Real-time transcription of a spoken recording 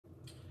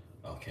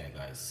Okay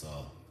guys, so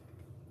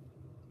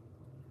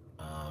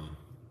I'm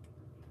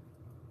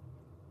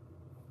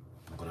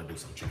gonna do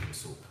some chicken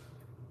soup.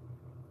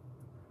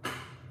 And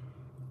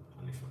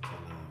if I can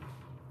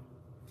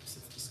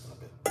see if this is gonna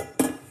be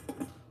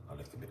a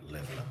little bit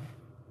leveler.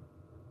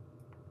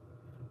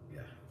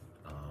 Yeah.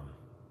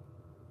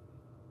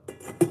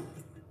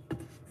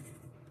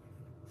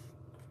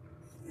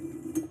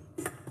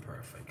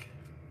 Perfect.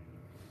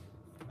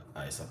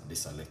 Ice up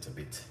this a little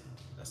bit,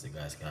 as you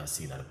guys can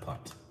see in the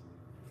pot.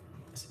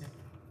 See?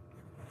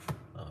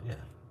 Oh yeah.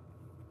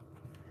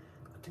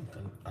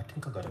 I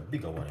think I got a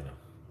bigger one, you know.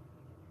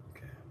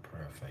 Okay,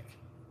 perfect.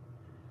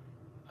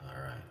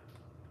 All right,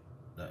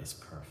 that is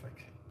perfect.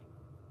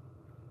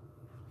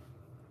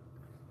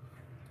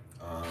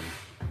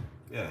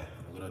 Yeah,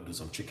 I'm gonna do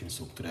some chicken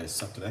soup today. It's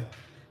Saturday.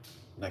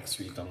 Next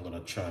week I'm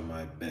gonna try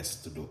my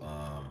best to do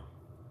what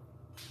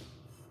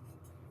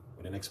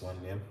the next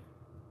one name?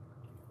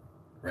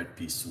 Red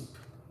pea soup.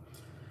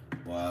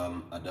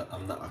 Well,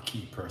 I'm not a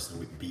key person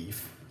with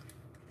beef,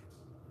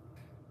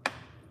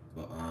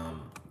 but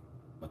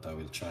I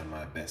will try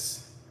my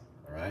best.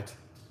 All right.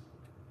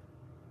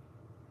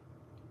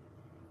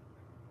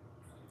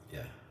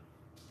 Yeah.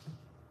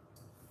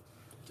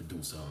 To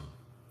do some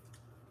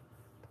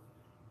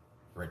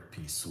red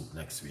pea soup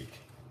next week.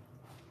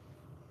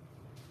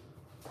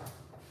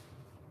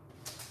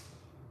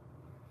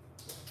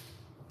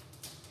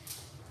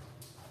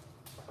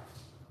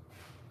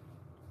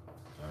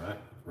 All right,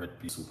 red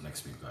pea soup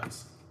next week,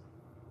 guys.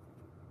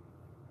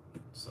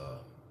 So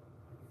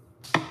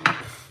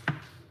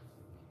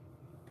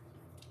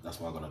that's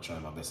what I'm gonna try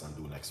my best and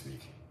do next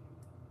week.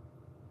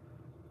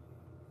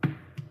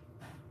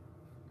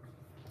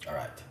 All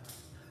right,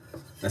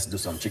 let's do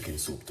some chicken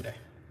soup today.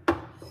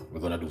 We're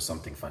gonna do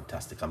something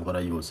fantastic. I'm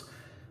gonna use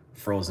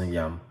frozen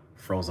yam,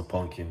 frozen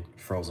pumpkin,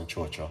 frozen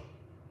chocho,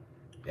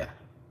 yeah,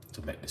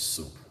 to make this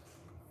soup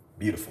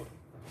beautiful.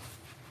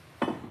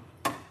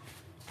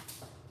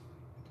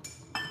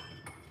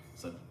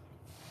 So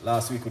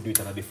last week we did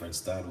it in a different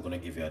style. We're gonna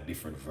give you a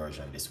different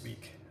version this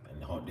week,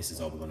 and this is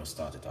how we're gonna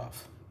start it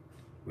off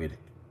with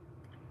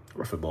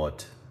roughly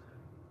about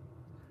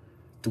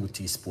 2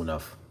 teaspoons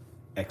of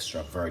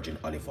extra virgin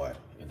olive oil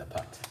in the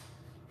pot.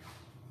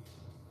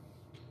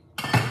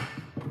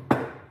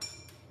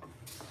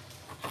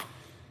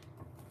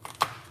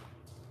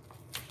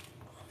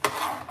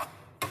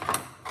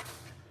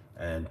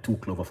 And 2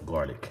 cloves of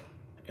garlic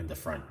in the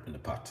front in the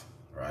pot.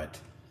 All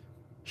right,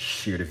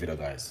 share the video,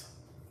 guys.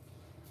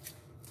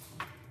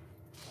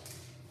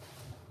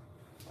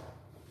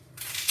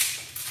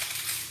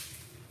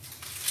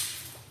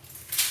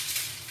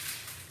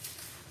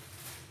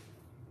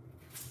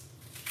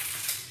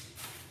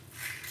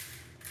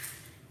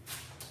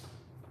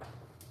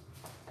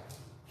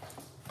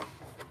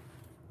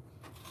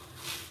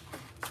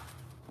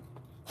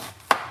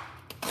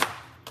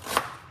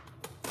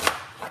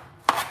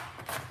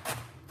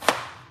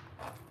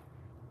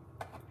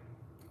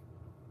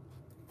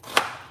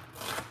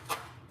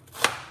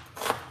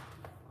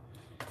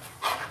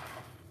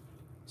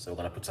 So we're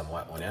gonna put some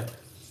white onion in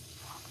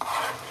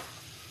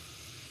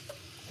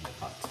the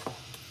pot.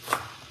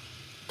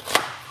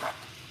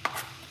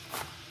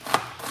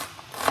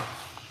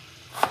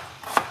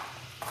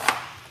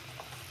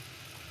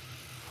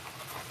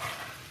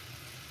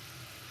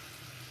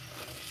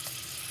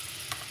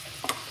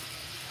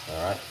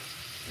 All right,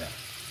 yeah,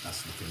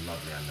 that's looking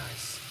lovely and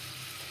nice.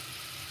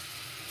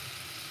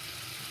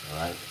 All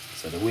right,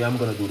 so the way I'm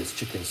gonna do this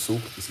chicken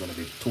soup is gonna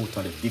be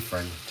totally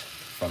different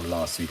from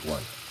last week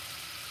one.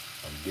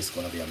 And this is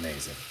gonna be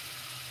amazing.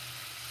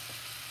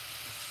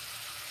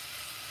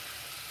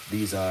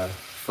 These are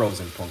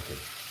frozen pumpkin.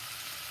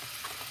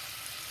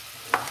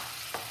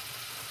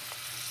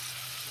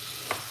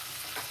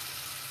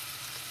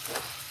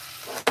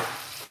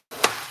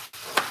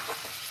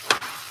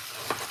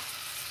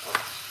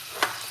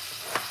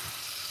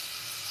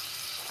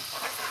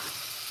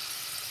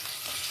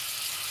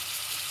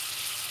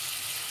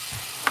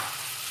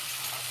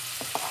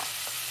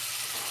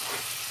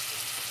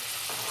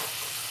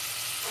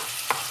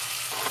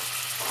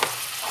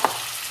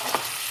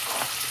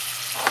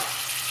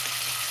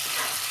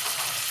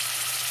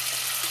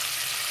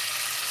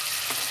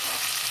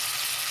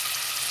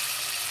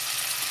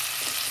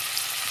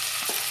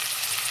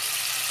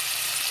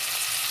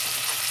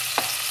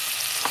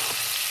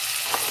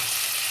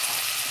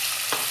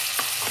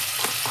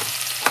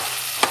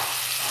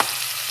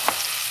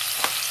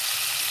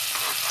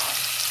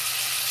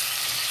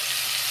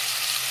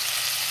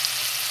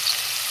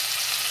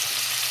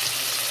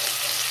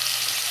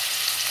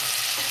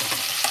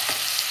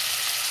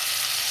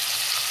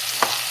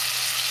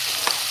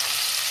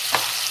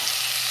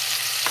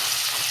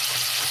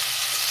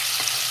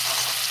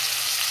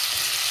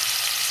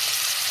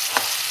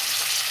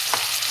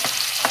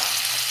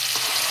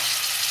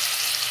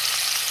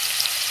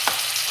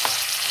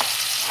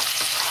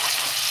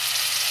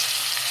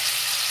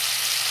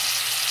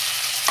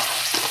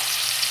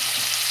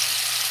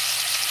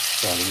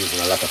 So I'm using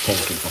a lot of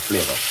pumpkin for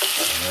flavor.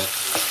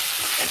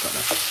 Look at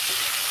that.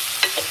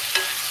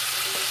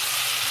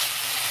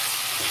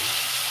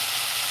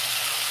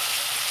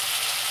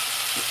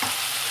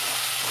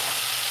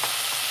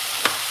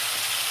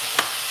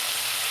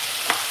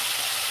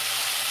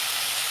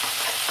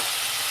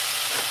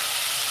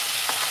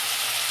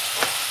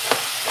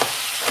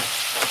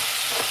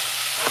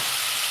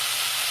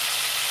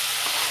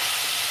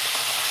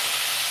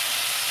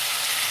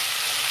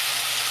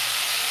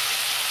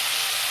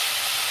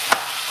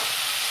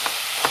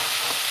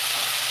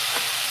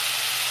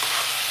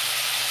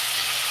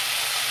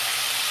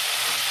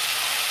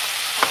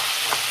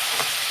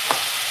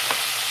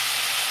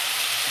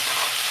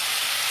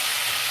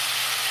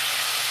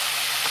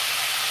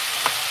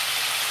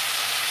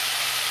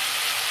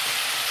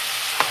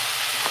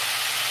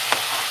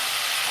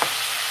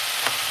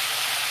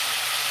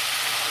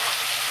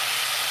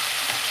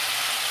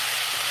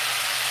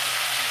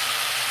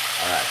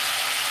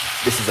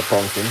 This is a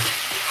pumpkin.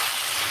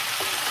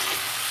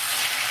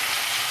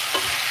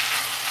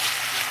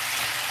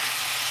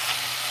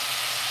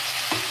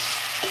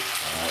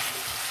 Alright.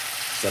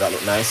 So that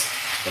look nice.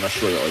 I'm gonna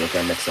show you how you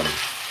can make some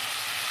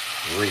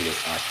really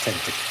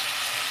authentic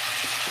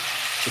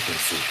chicken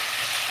soup.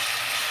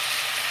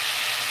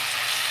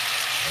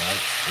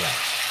 Alright, yeah.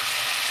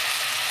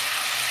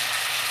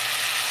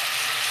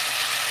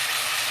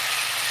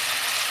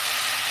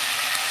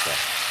 So,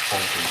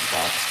 pumpkin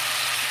stock.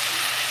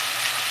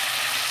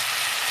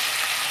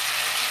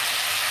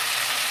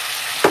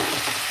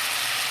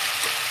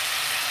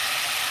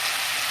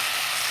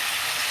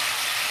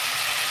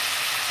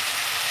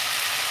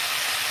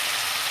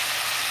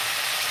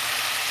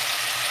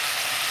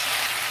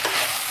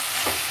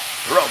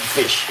 Rum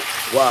fish,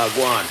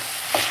 wagwan.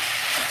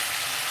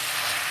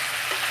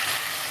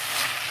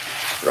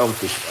 Rum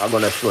fish, I'm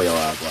gonna show you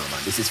wagwan,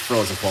 man. This is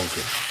frozen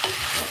pumpkin.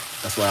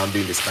 That's why I'm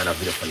doing this kind of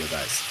video for you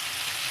guys.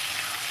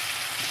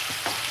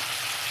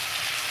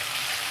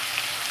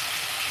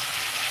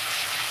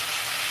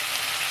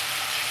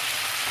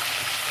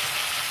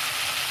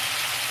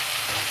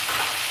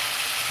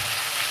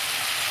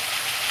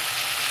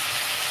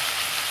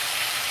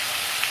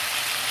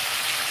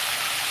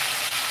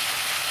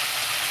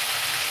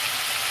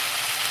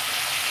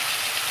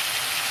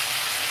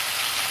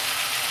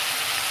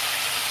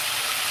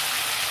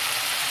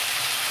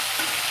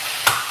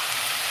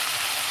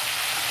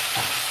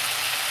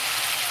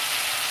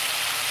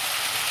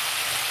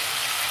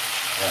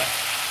 Yeah.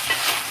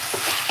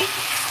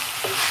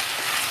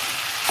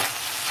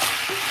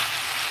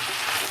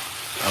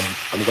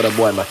 I'm gonna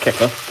boil my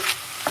keka.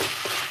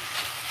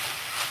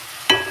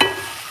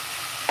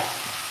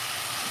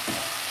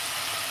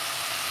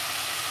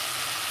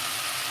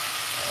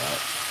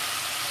 Alright.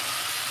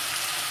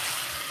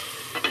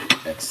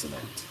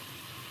 Excellent.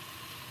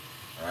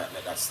 Alright,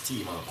 let that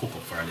steam and cook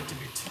up for a little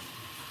bit.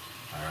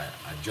 Alright,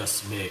 I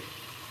just make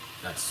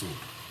that soup.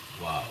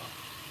 Wow.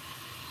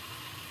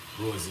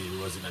 Rosie in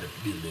the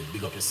building.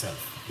 Big up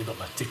yourself. Big up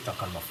my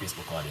TikTok and my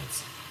Facebook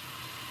audience.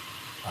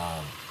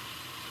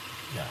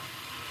 Yeah.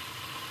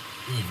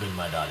 Evening,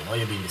 my darling. How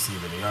you been this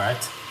evening? You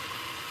alright?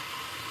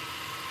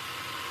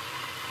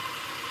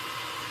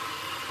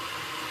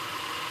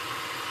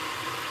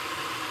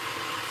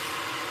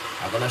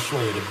 I'm gonna show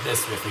you the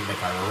best way to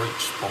make a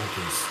rich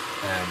pumpkins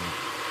and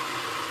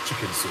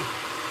chicken soup.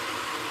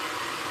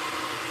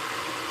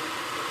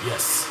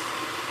 Yes.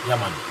 Yeah,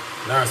 man.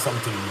 Learn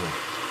something new.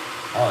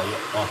 Oh,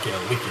 yeah. Okay,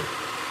 wicked.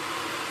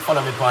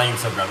 Follow me on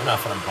Instagram. You're not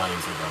follow me on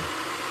Instagram.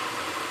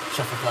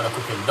 Chef Ricardo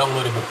Cooking.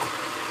 Download the book.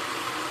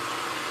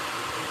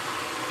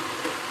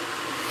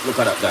 Look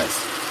at that, guys.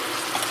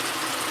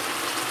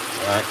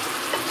 Alright.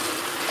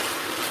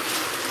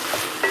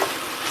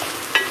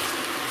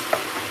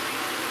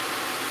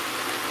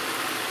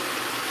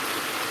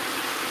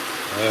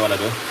 What you wanna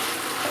do?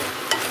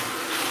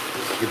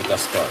 Give it a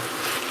stir.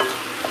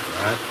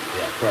 Alright?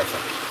 Yeah,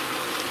 perfect.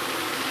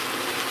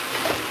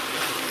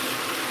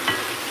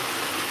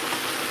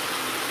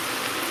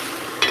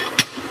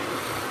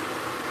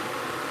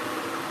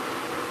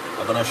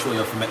 I'm gonna show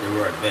you how to make the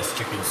world best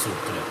chicken soup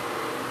today.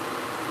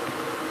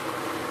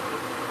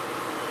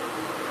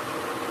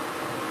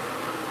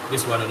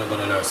 This one I'm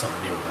gonna learn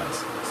something new, guys.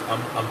 So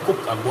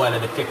I'm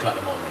boiling the pickle at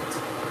the moment.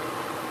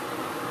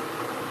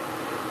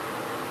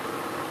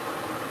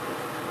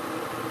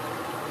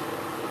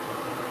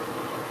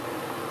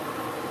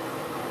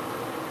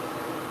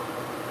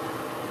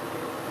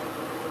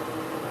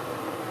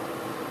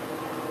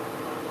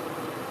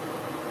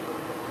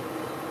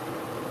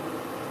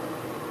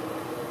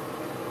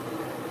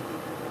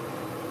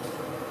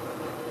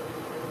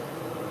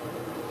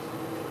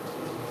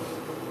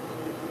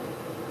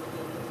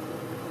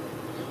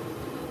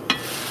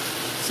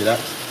 See that?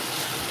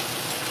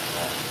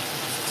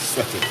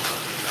 Sweating.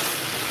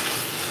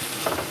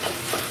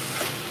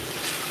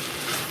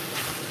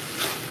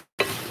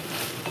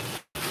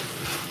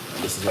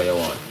 And this is what you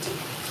want.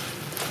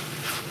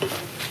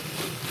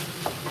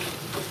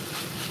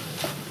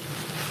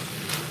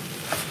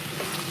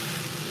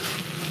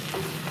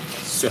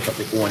 Sweat up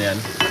the onion.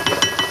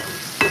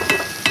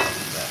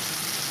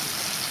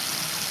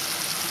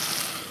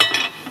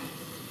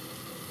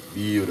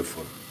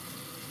 Beautiful.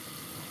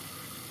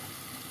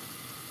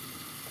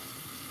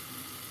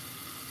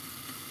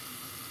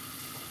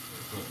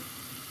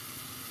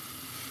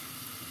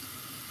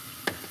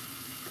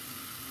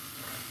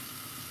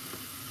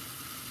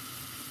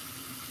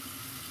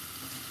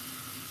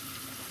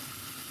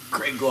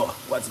 Craig,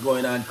 what's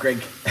going on,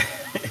 Craig?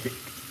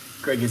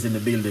 Craig is in the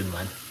building,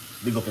 man.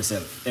 Big up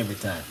yourself every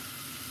time.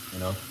 You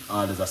know,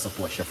 always I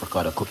support Chef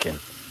Ricardo Cooking.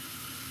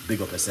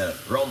 Big up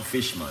yourself. Rum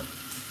fish, man.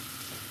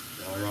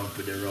 Don't run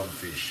to the rum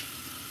fish.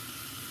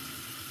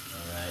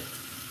 Alright.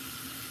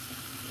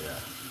 Yeah.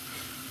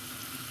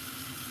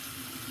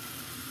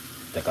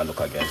 Take a look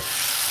again.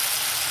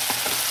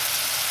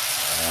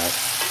 Alright.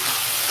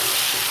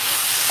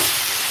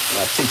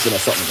 I think you know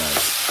something,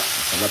 guys.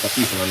 A lot of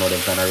people don't know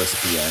them kind of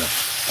recipe, you know.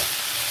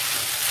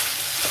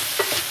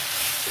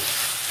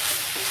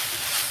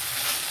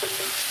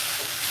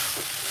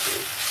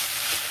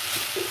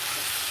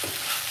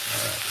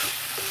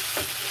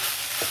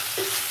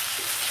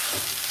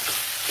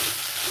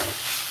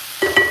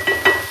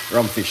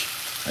 rum fish.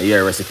 I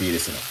hear a recipe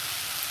this, you know.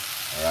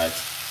 Alright.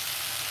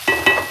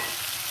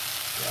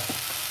 Yeah.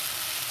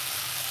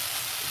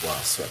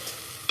 Wow, sweat.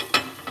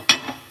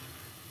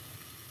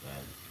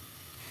 And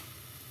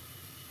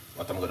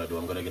what I'm gonna do,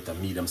 I'm gonna get a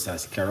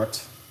medium-sized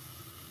carrot.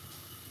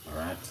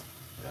 Alright.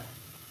 Yeah.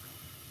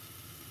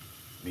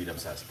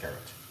 Medium-sized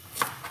carrot.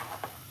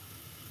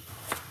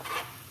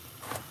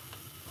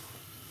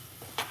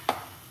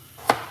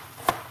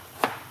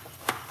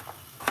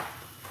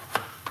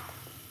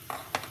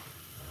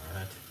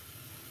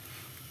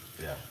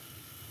 Yeah.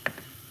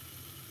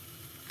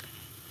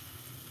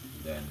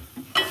 Then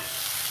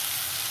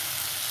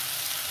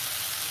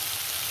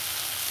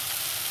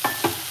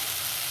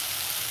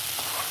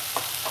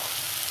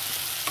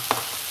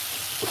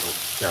put the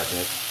carrot in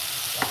it.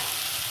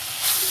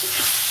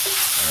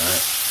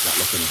 Alright, that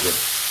looking good.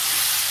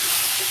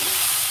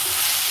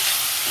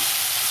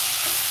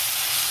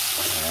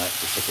 Alright,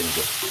 it's looking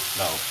good.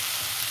 Now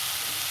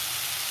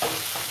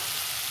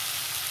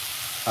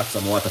add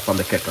some water from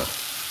the kettle.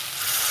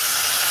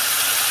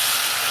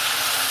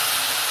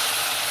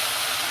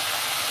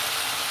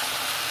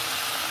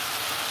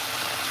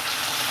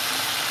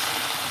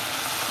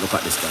 Look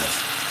at this, guys.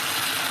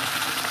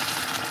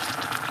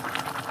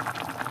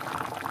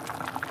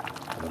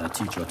 I'm gonna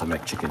teach you how to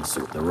make chicken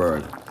soup the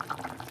world.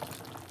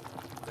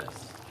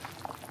 Yes.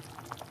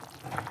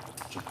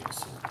 Chicken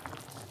soup.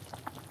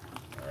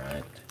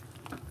 Alright.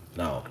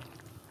 Now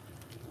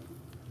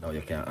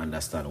you can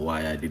understand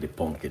why I did the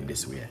pumpkin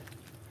this way.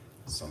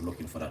 So I'm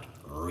looking for that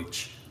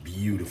rich,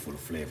 beautiful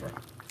flavor.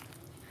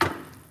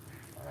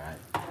 Alright.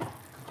 I'm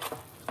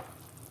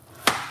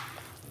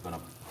gonna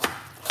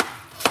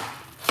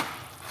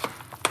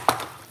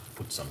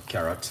put some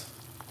carrot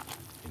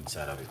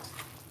inside of it.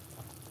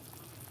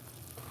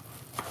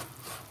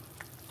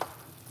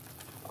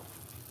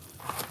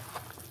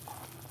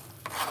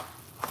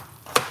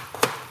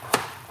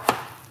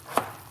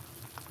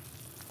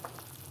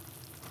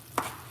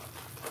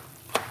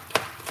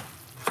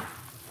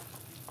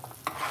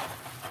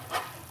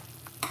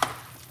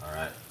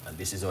 Alright, and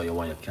this is how you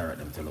want your carrot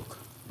them to look.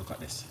 Look at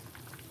this.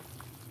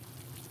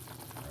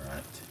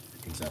 Alright,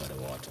 inside of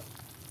the water.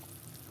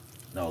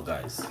 Now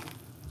guys,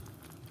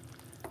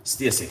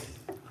 Stacy,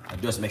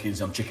 I'm just making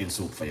some chicken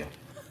soup for you.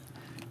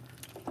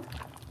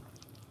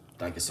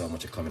 Thank you so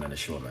much for coming on the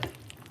show, man.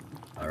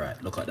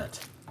 Alright, look at that.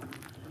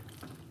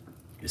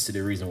 You see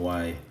the reason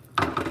why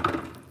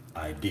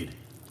I did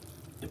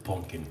the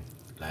pumpkin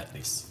like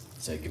this.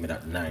 So give me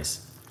that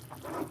nice,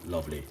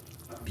 lovely,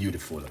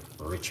 beautiful,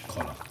 rich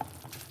color.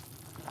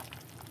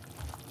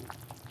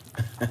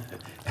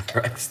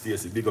 Alright,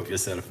 Stacy, big up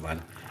yourself,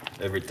 man.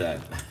 Every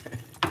time.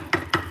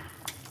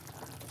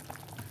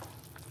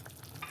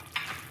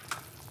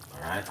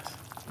 Alright,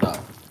 now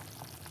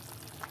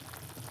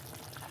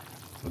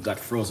we got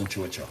frozen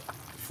chocho.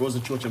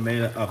 Frozen chocho may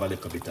have a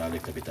little bit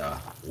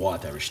of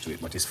waterish to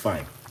it, but it's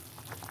fine.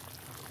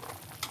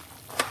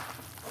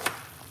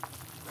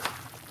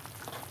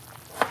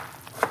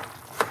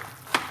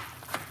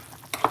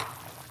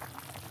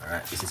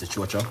 Alright, this is a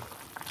chocho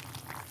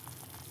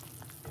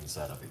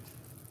inside of it.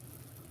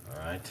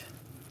 Alright,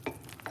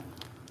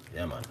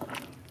 yeah, man,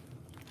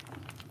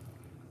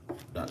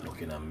 that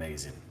looking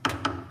amazing.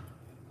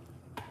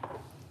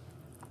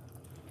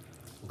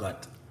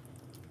 Got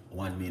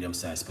one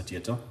medium-sized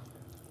potato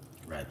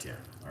right here.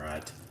 All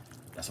right,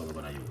 that's what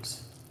we're gonna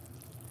use.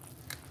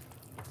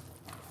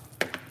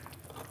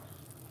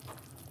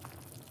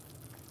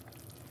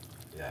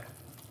 Yeah.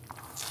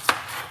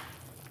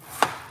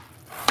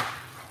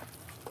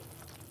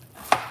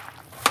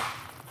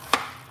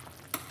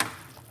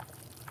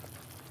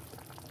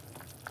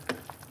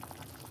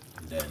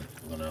 And then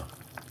we're gonna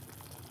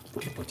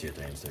put the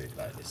potato into it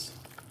like this.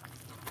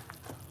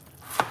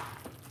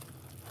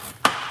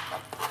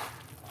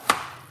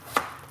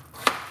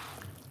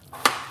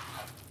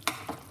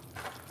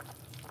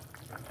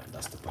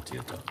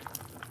 Potato.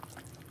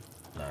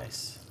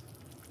 Nice.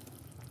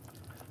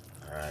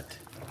 Alright.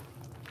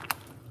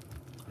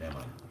 Yeah,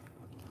 man.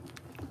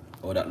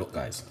 Oh, that look,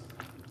 guys.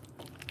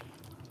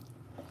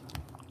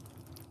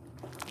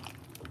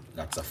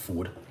 That's a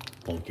food.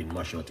 Pumpkin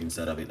mash out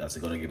inside of it. That's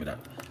gonna give it that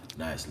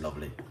nice,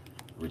 lovely,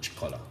 rich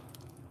color.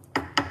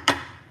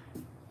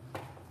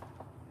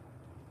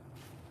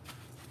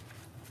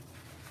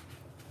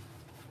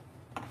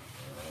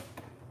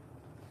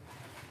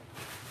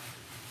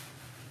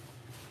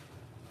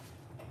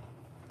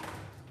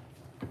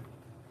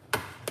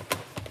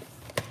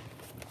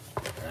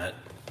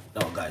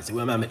 Now guys, the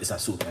way I make this a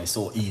soup, it's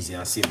so easy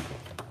and simple.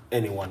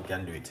 Anyone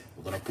can do it.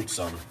 We're gonna put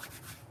some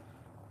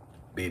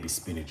baby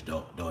spinach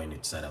down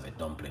inside of a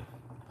dumpling.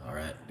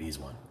 Alright, these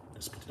one.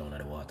 Just put it down in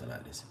the water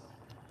like this.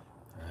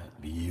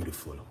 Alright,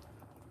 beautiful.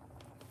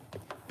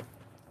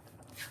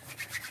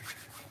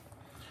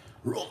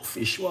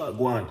 Rumfish, what?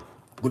 Go on.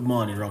 Good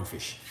morning,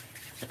 rumfish.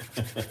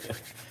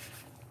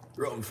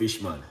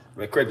 Rumfish, man.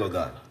 Where Craig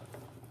gone?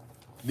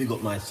 Big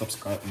up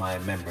my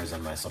members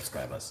and my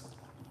subscribers.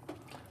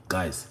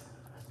 Guys,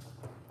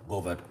 go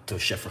over to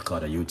Chef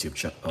Ricardo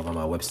YouTube over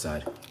my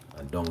website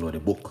and download the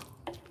book.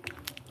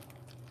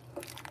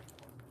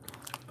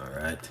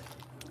 Alright,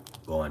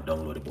 go and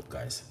download the book,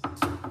 guys.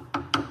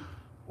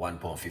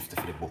 £1.50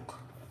 for the book.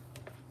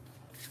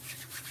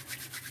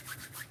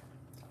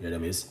 You know what I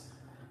mean?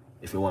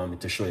 If you want me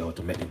to show you how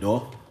to make the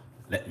dough,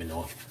 let me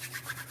know.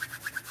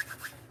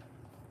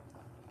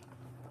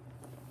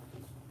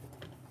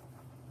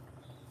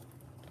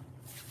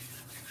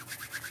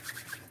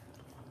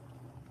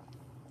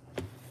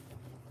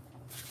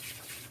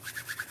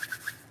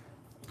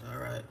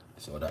 Alright,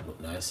 so that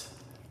look nice.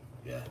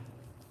 Yeah.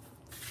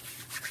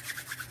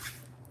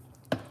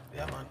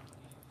 Yeah, man.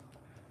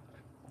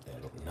 Yeah,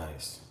 look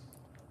nice.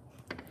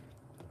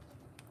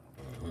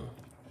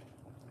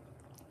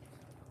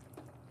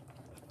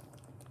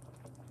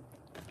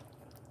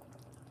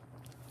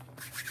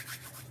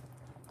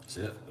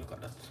 See it? Look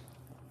at that.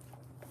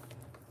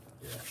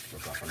 Yeah,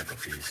 look off a little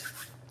piece.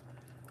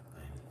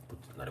 And put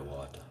it in the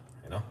water,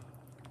 you know?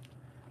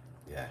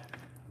 Yeah,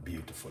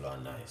 beautiful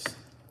and nice.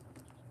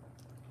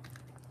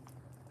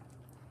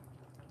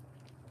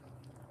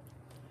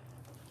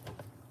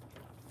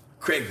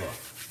 Craig,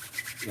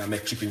 you gonna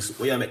make chicken soup.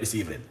 What you gonna make this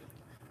evening?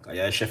 Cause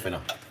you're a chef, you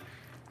know.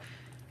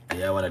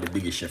 You're one of the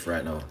biggest chefs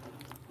right now.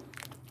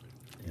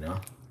 You know?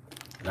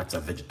 Lots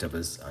of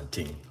vegetables and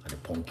thing, and the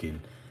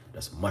pumpkin.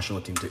 Just mash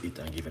out into it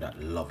and give it that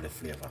lovely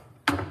flavor.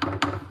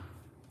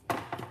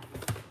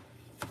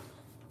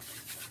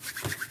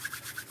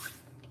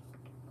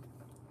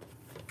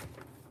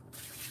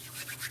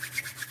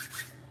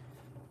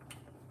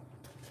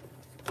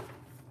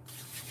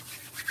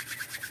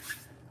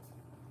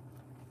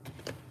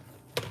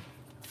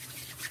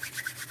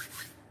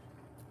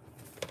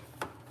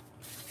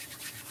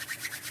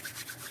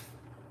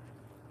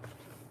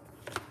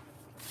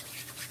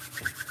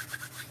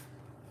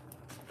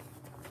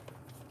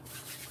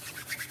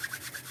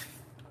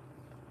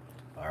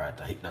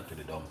 Alright, I hit that to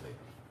the dumpling.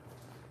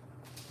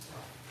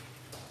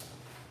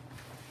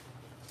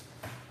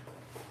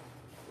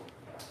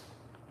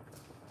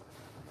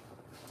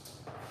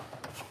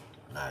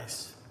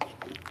 Nice.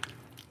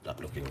 That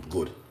looking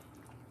good.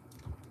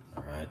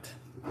 Alright.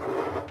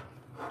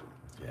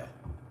 Yeah.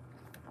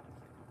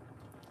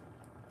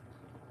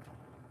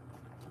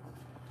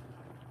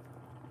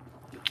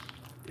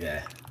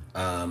 Yeah.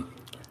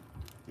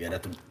 Yeah,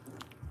 that.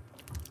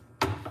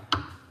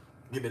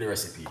 Give me the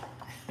recipe.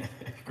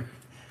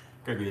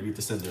 Craig, you need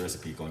to send the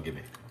recipe. Come and give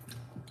me.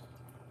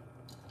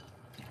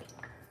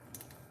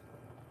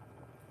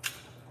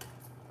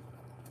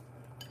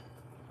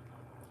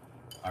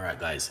 Alright,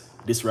 guys.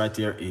 This right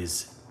here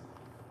is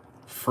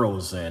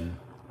frozen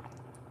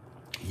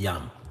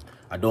yam.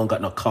 I don't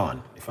got no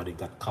corn. If I did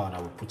got corn, I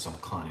would put some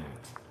corn in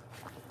it.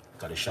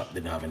 Because the shop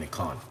didn't have any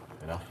corn,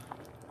 you know?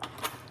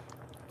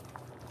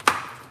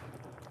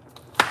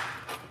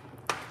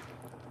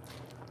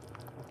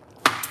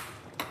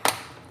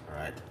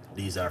 Alright,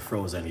 these are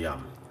frozen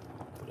yam.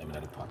 Put them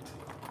in the pot.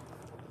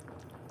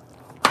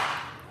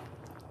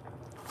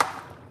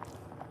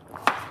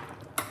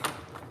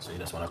 So you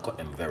just want to cut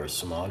them very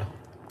small,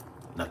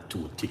 not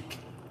too thick.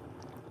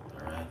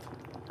 Alright.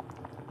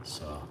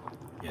 So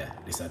yeah,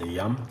 these are the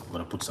yam. I'm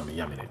gonna put some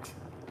yam in it.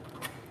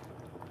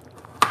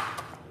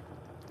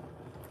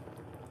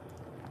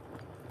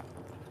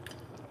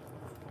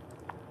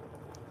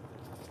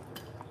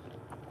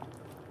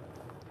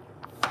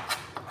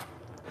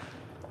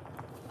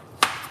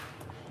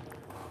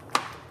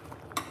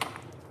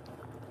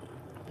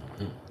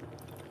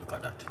 Look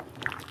at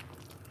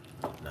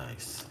that.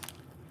 Nice.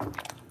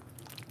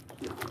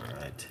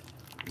 Alright.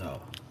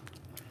 Now,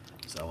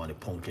 so I want the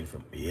pumpkin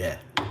from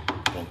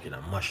pumpkin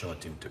and mash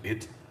out into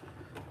it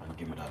and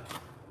give me that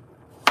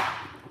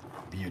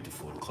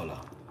beautiful color.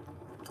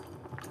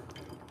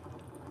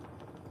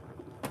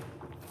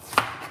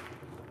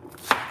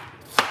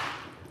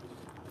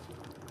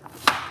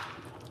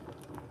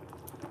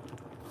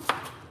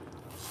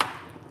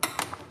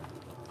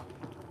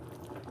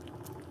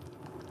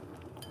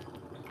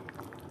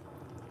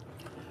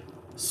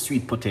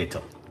 Sweet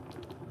potato,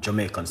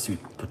 Jamaican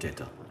sweet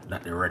potato,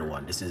 not the red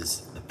one. This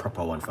is the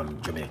proper one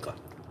from Jamaica.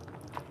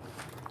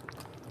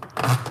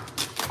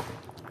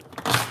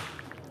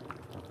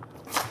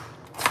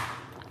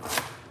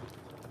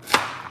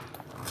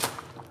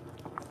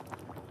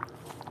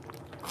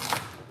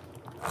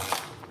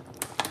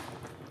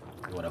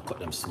 You want to cut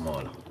them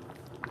small.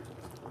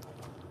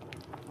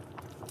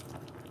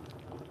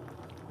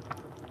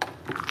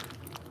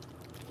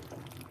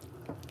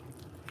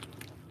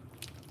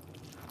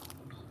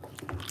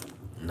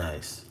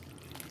 Nice.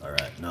 All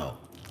right, now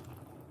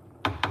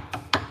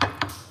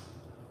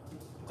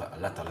got a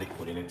lot of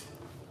liquid in it.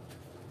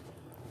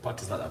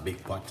 Pot is not a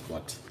big pot,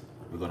 but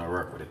we're gonna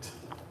work with it.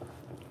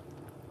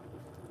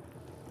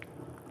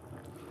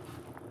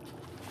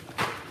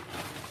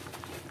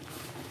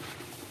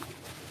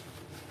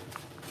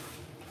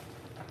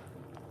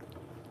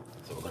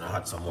 So we're gonna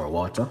add some more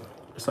water,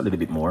 just a little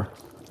bit more.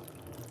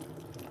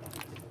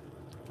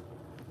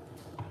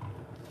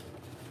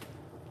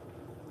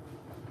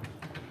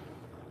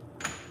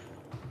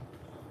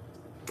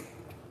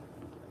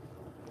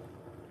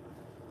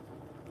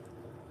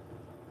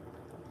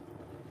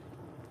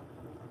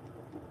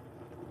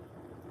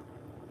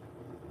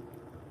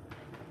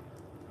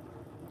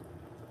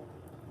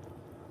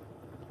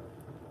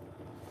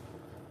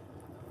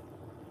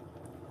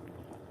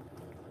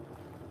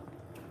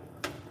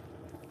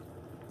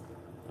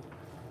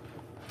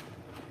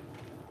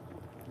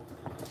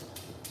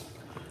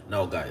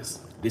 Now guys,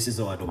 this is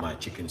how I do my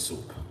chicken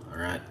soup.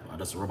 Alright, I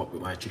just rub up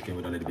with my chicken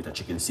with a little bit of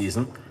chicken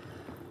season.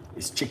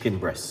 It's chicken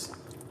breast.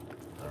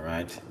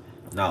 Alright,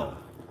 now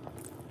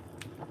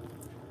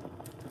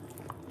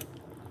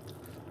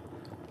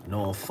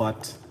no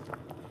fat,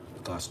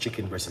 because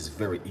chicken breast is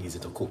very easy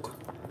to cook.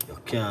 You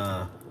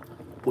can't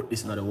put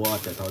this in the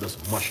water, it'll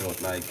just mash out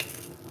like,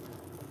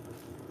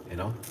 you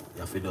know,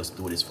 you have to just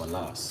do this for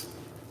last.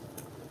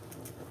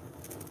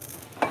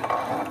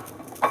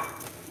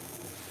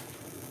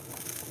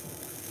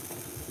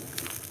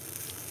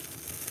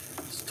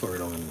 Stir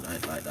it on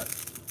like that.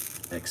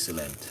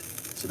 Excellent.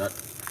 See that?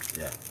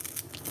 Yeah.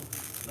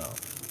 Now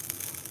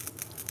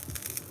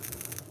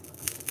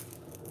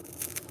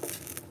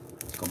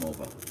come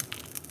over.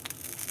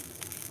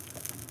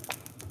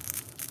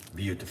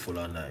 Beautiful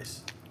and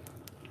nice.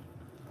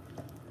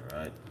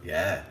 Alright,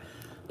 yeah,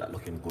 that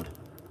looking good.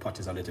 Pot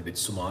is a little bit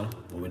small,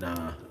 but we're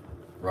not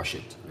rush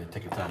it. We'll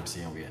take your time,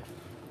 see how we are.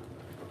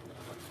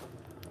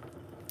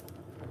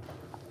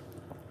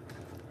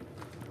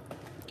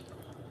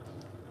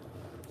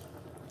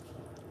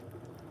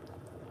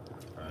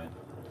 Alright,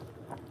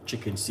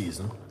 chicken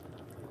season.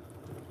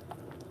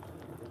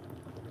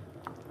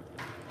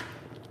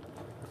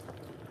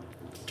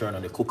 Turn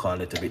on the cooker a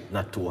little bit,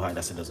 not too high,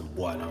 that it doesn't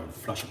boil and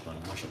flash up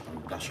and mash up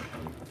and dash up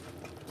and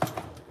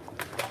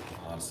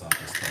all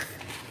sorts of stuff.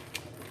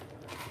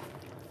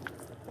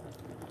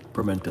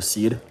 Pimento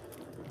seed.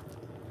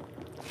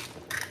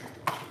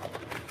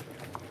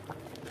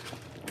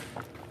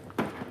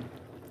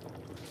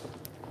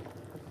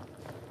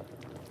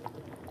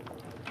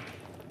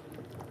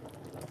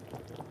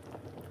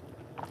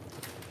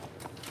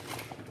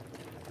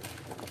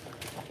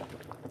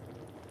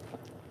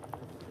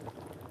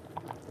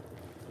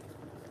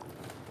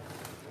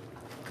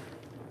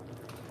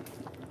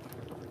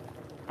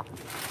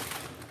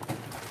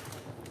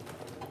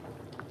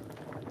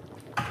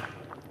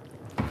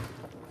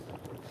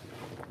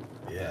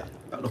 Yeah,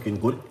 that looking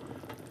good.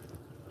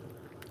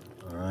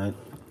 All right,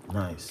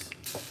 nice.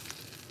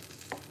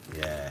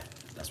 Yeah,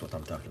 that's what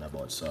I'm talking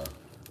about. So,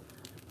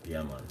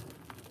 yeah, man,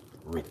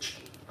 rich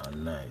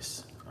and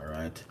nice. All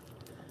right.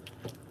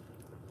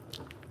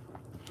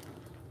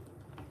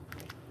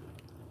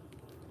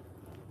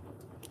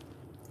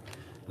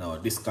 Now,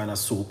 this kind of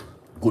soup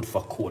good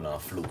for cold and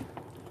flu.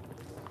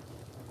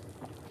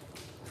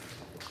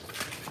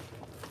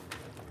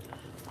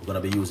 We're gonna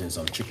be using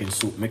some chicken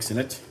soup mix in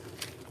it.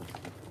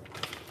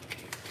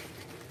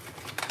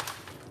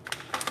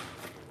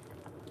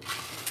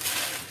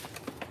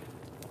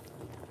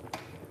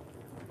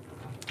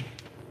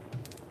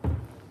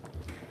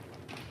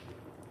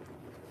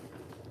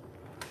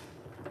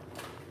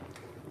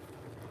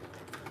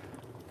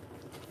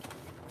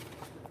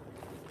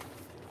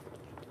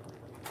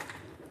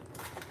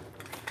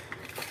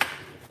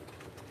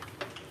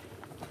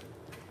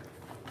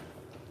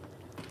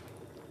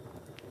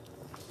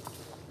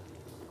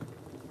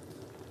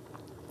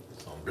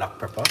 Black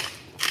pepper.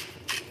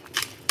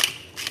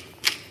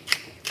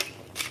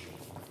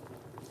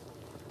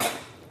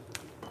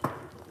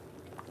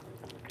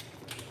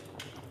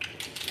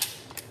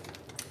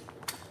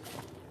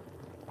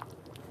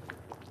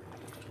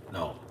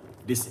 Now,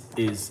 this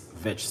is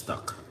veg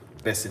stock,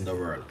 best in the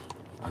world,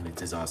 and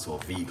it is also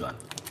vegan.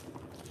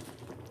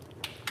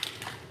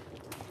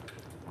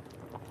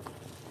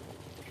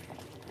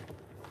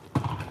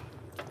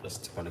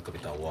 Just a little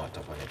bit of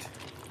water on it.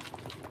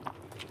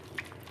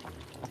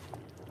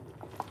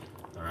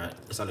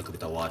 Alright, just a little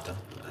bit of water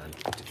and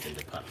put it in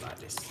the pot like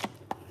this.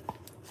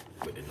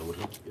 With the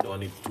noodle. You don't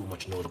need too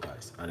much noodle,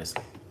 guys,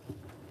 honestly.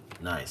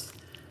 Nice.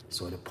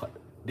 So the pot,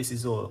 this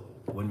is all,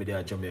 when we are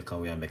in Jamaica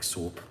we make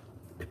soup,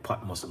 the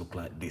pot must look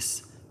like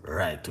this,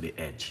 right to the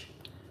edge.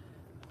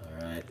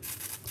 Alright.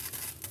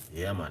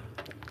 Yeah, man.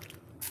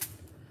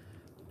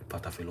 The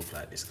pot have to look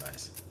like this,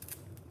 guys.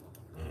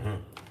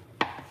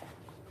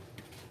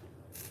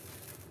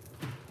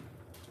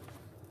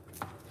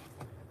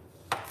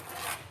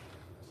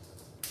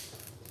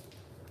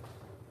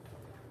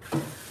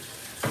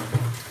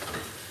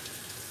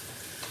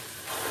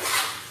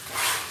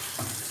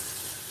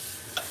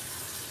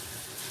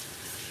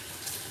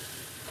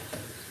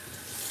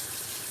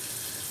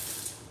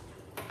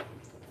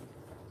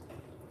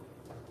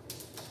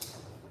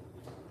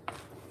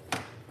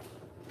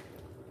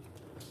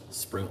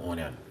 Spring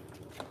onion.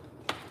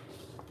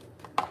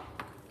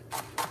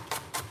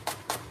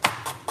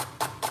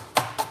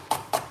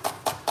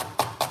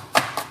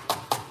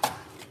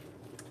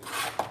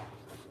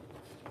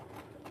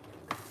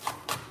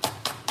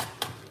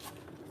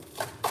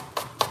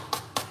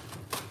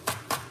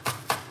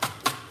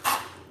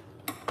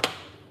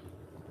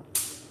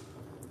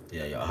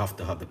 Yeah, you have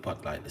to have the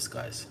pot like this,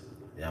 guys.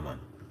 Yeah, man.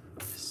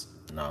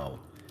 Now,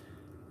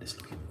 this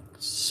looking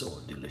so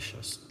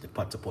delicious. The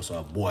pot's supposed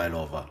to boil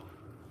over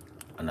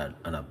and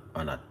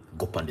I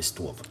go up on the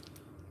stove.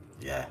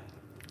 Yeah.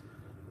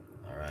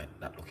 All right,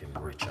 that looking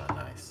rich and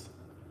nice.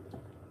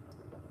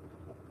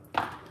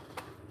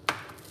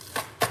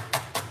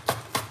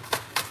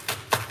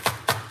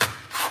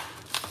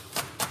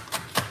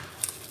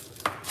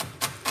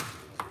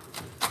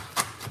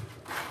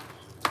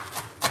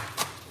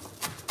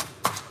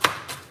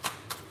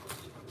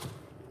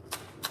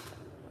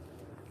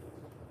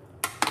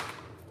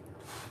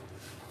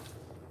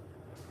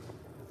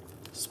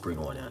 spring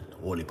onion,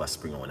 whole heap of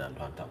spring onion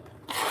on top.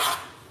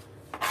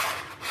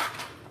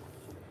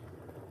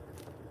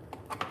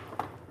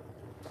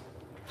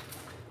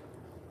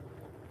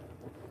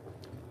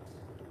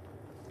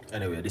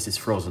 Anyway, this is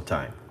frozen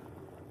thyme.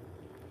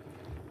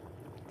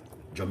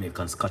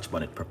 Jamaican Scotch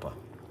bonnet pepper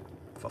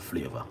for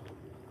flavor.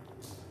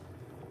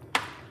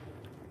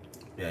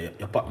 Yeah,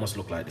 your pot must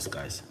look like this,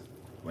 guys,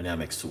 when you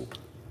make soup.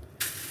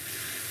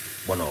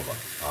 One over.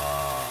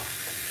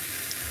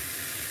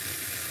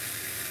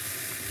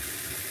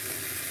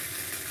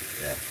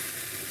 Yeah.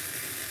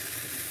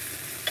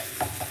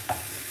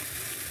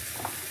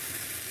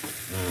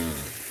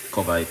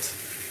 Cover it.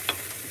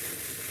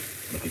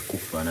 Make it cook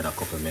for another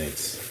couple of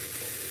minutes.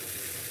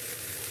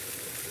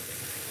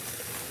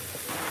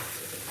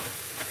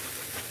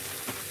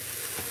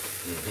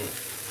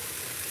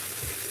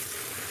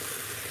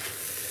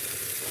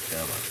 Yeah,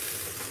 man.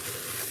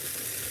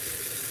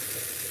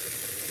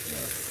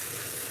 Yeah.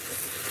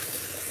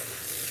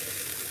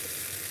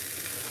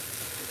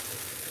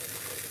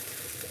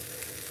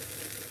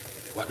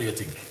 What do you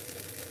think?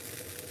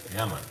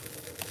 Yeah, man.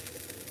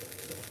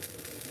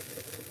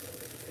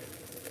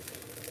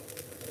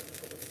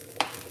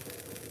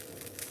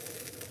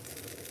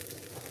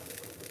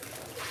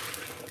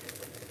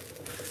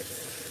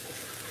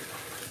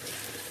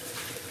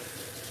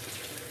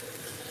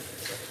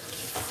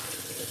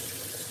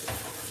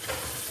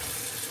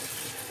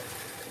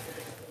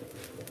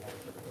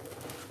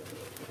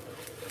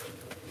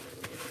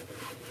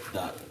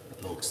 That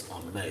looks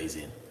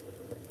amazing.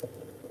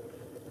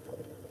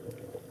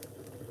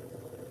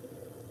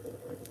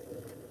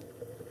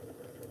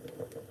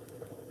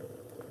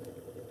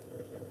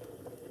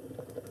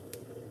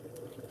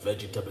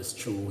 Vegetable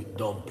stew with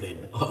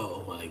dumpling.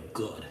 Oh my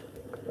god.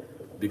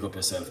 Big up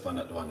yourself on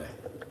that one there.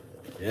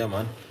 Yeah,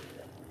 man.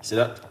 See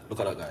that? Look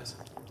at that, guys.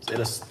 So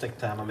just take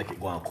time and make it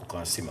go and cook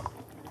and simmer.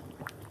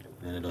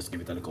 Then you just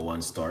give it a little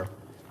 1 star.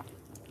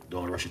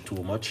 Don't rush it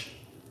too much,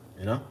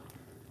 you know?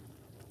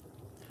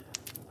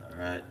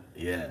 Alright,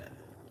 yeah.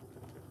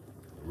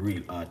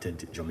 Real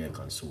authentic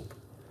Jamaican soup.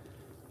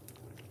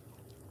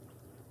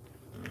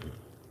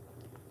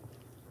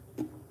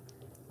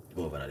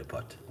 Go over to the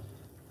pot.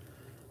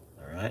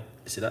 Alright,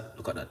 see that?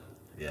 Look at that.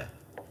 Yeah.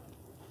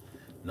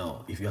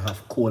 Now, if you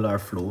have cold or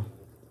flow,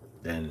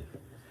 then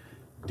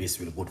this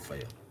will be good for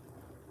you.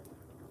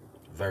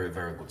 Very,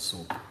 very good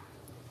soup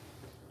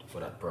for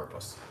that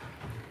purpose.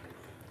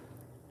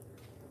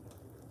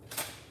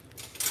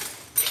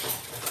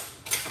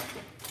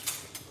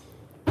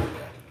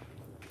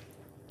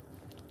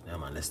 Yeah,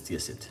 man, let's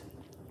taste it.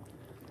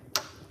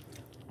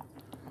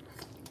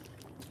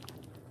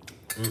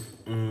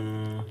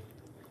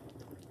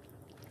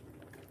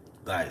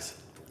 Guys,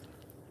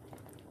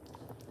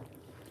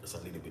 just a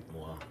little bit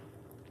more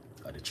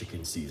of the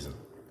chicken season.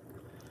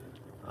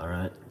 All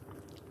right.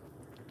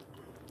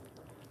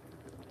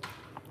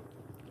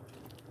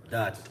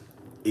 That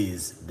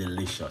is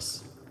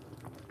delicious.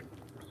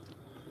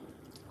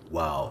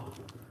 Wow,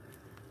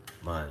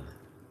 man.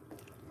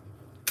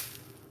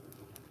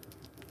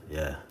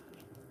 Yeah.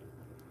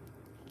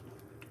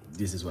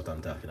 This is what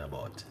I'm talking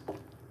about.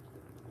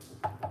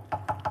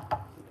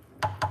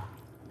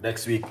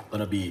 Next week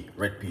gonna be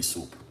red pea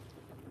soup.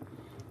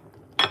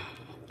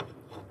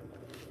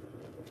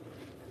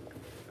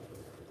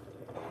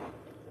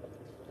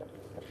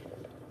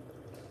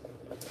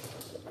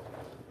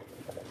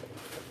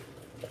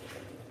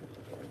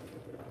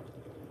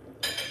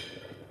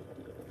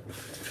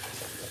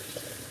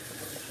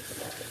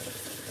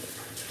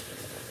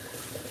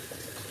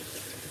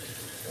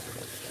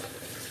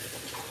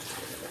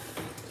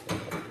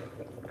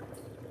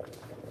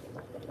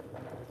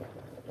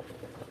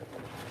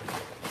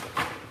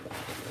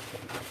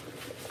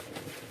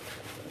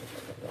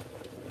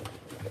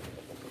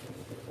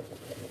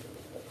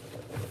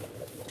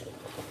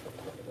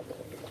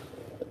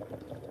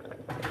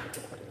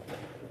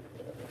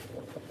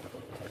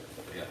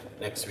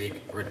 Next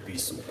week, red pea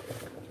soup.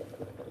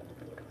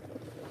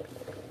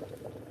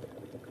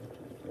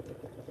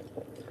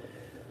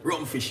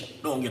 Rum fish,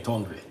 don't get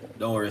hungry.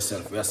 Don't worry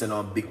yourself, we are sending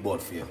on a big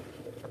boat for you.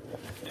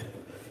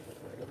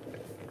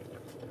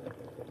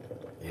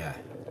 Yeah.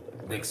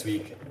 Next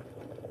week,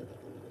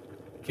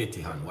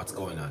 Kitty Han, what's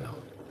going on now?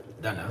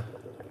 Dana,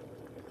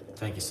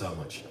 thank you so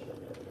much.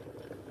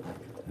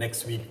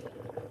 Next week,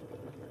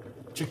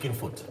 chicken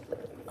foot.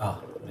 I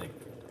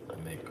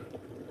make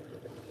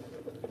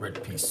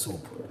red pea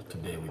soup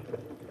today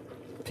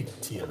with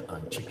pigtail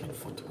and chicken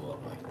foot. Oh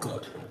my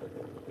god.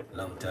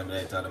 Long time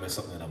I thought I made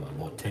something like that, man.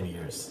 About 10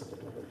 years.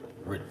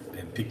 Red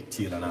and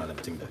pigtail and all them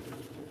things there.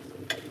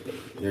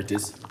 Here it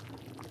is.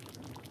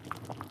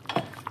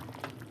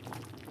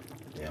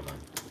 Yeah, man.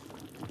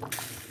 You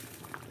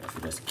have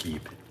to just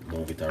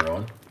move it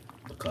around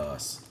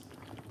because,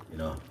 you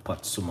know,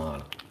 pot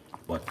small.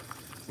 But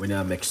when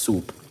you make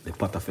soup, the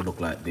pot have to look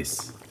like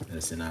this.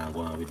 And so now I'm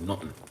going with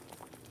nothing.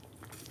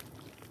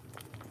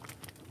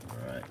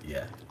 Alright,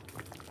 yeah.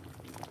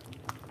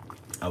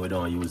 And we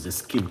don't use the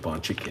skin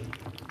on chicken.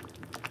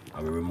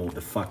 And we remove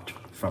the fat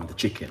from the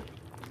chicken.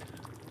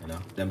 You know,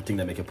 them things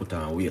that make you put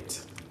on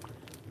weight.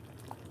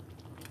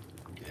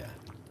 Yeah.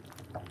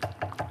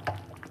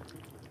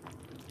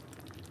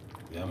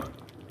 Yeah, man.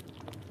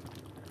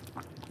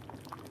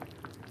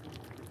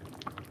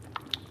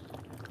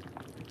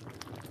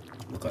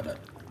 Look at that.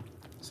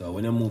 So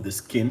when you move the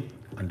skin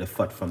and the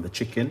fat from the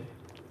chicken,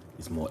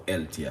 it's more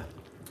healthier.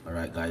 All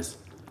right, guys.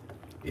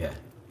 Yeah.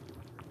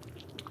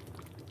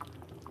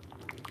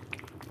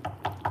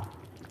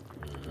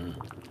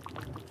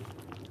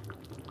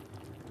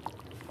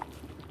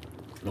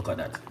 Look at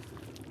that.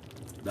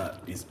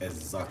 That is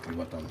exactly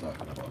what I'm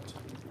talking about.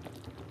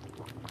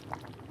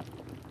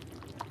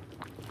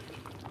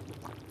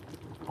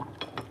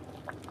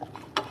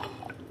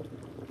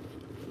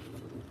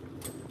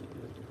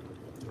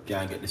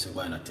 Can't get this one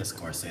going at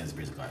Tesco or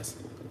Sainsbury's, guys.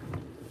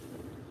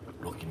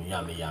 Looking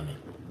yummy, yummy.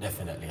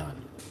 Definitely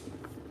on.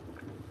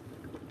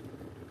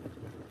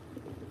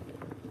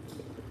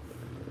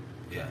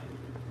 Yeah.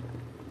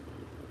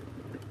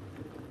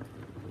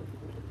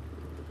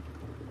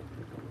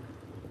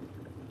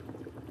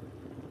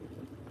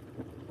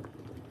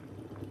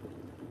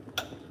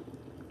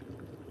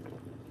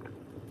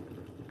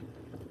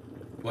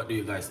 What do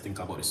you guys think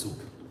about the soup?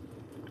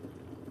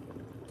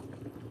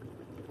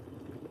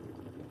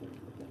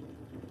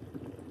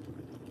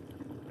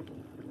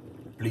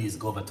 Please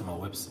go over to my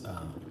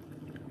website.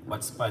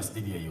 What spice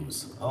did you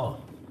use? Oh,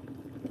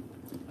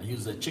 I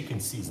use a chicken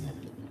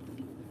seasoning.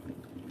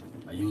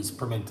 I use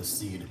pimento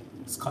seed,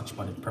 scotch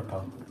bonnet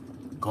pepper,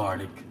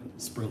 garlic,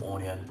 spring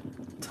onion,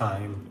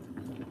 thyme,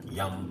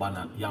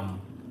 yam,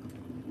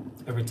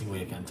 everything where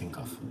you can think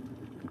of.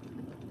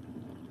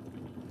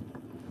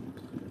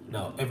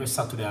 Now, every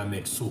Saturday I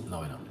make soup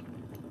now, you know.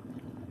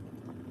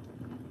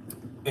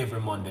 Every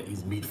Monday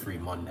is meat-free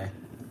Monday.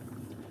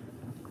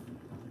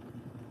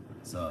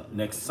 So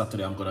next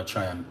Saturday I'm gonna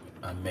try and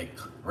make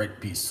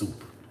red pea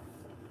soup.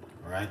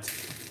 All right?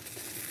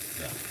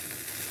 Yeah.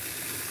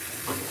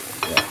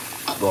 Yeah.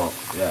 Go on.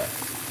 Yeah.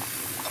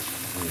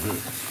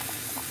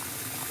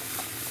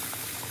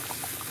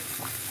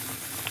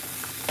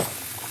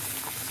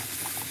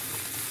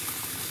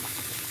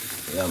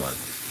 Yeah, man.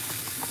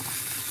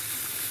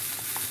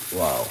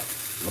 Wow.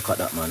 Look at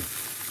that, man.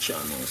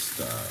 Channel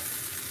star.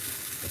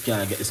 I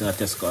can't get this in a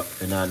Tesco.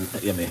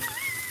 Hear me?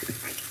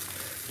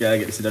 Can't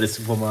get this in the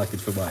supermarket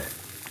for buy.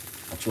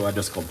 I'm sure I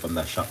just come from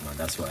that shop, man.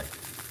 That's why.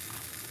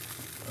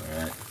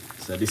 Alright.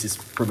 So this is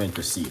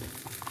pimento seed.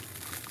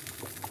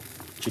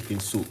 Chicken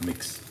soup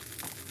mix.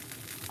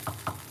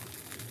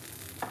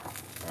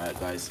 Alright,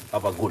 guys.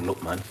 Have a good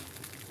look, man.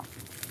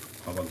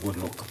 Have a good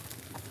look.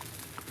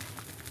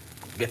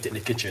 Get in the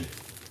kitchen.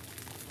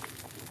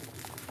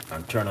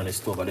 And turn on the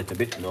stove a little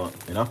bit. No,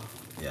 you know?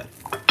 Yeah.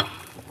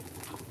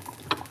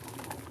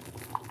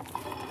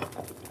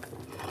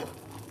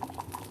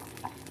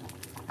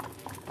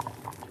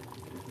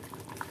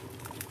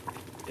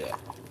 Yeah.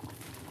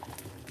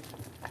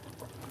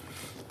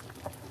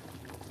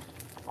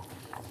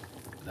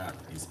 That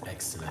is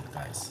excellent,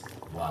 guys.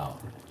 Wow.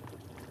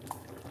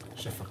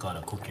 Chef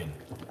Ricardo Cooking.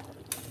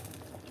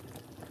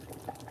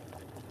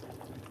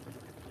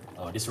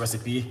 Oh, this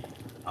recipe,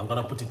 I'm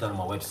gonna put it on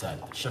my website,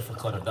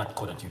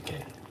 chefricardo.co.uk.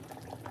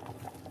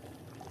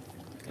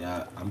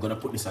 Yeah, I'm gonna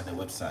put this on the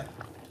website.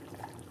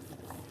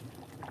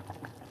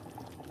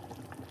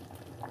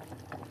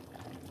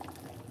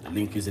 The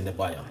link is in the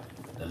bio.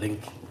 The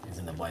link is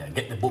in the bio.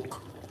 Get the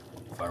book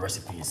for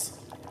recipes.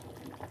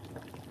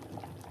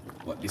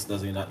 What this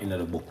does in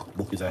the book.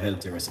 Book is a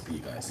healthy recipe,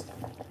 guys.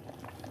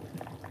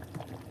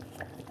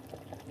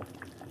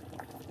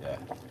 Yeah.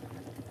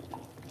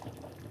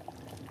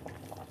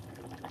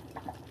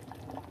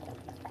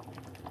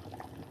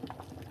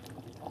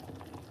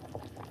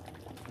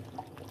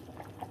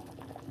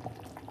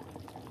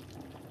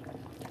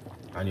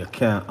 And you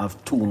can't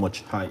have too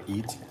much high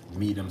heat,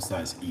 medium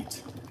size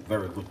heat.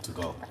 Very good to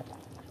go.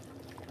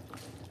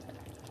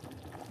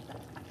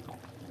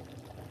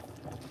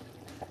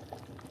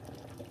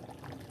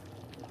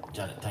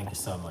 Janet, thank you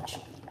so much.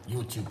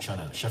 YouTube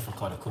channel, Chef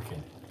Ricardo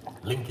Cooking.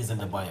 Link is in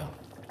the bio.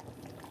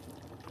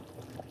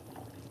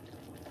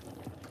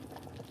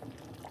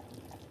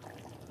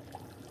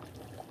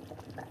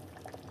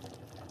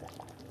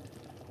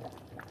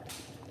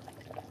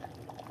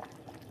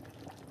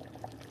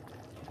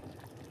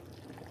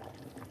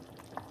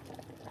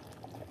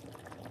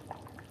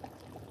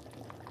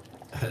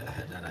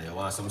 Dana, you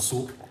want some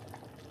soup?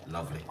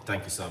 Lovely.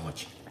 Thank you so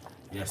much.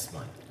 Yes,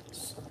 man.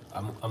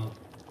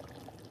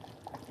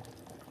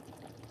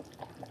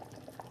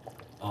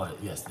 Oh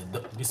yes,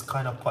 this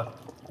kind of pot,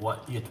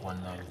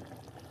 819.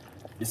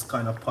 This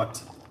kind of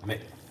pot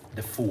make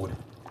the food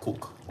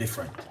cook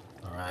different.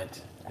 All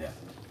right. Yeah.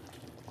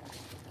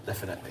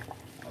 Definitely.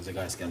 As you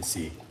guys can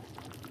see,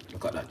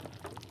 look at that.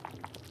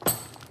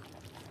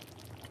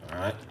 All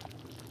right.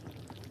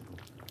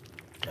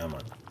 Yeah,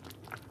 man.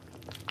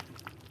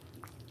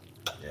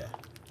 Yeah.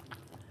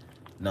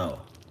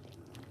 Now,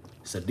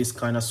 so this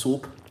kind of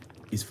soup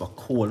is for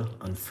cold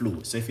and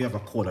flu. So if you have a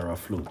cold or a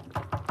flu,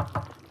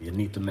 you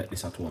need to make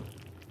this at home.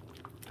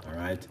 All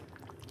right.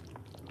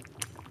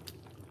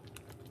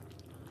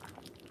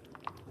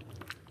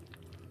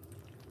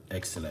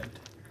 excellent.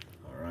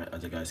 All right,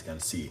 as you guys can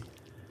see.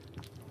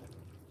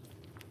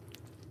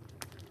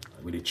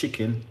 With the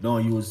chicken,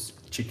 don't use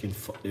chicken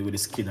with the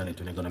skin on it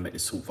when you're gonna make the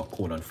soup for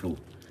cold and flu.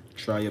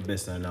 Try your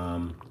best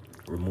and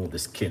remove the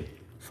skin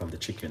from the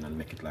chicken and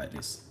make it like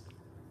this.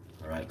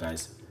 All right,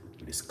 guys.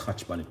 With this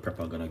scotch bonnet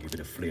pepper, gonna give it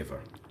a flavor.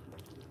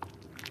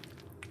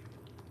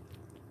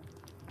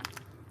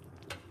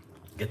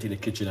 Get in the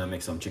kitchen and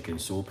make some chicken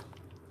soup,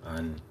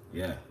 and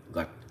yeah,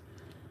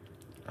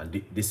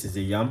 this is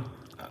the yam.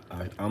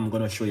 I'm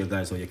gonna show you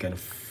guys how you can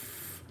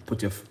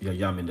put your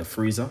yam in the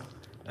freezer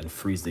and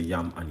freeze the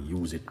yam and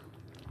use it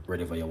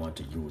wherever you want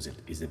to use it.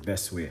 Is the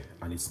best way,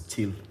 and it's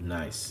still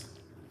nice.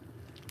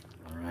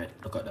 All right,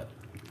 look at that.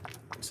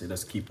 So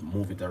just keep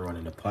moving it around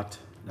in the pot.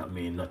 That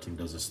means nothing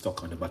doesn't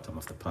stuck on the bottom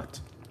of the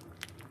pot.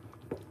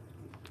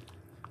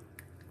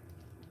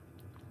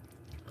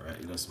 All right,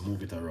 you just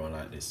move it around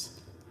like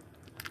this.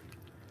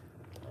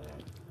 All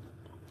right.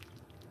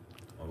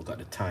 And we got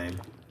the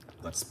thyme,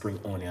 got spring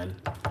onion.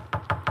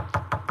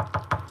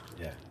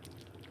 Yeah.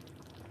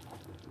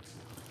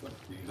 But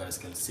you guys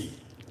can see,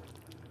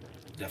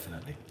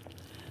 definitely.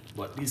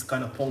 But this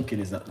kind of pumpkin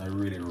is not a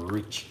really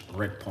rich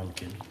red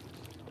pumpkin.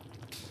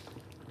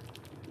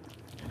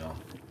 You know.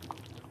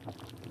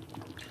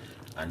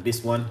 And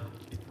this one,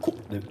 it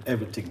cooked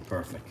everything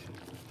perfect.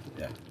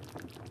 Yeah.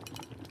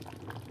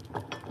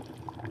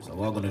 So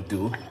what I'm gonna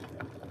do,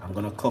 I'm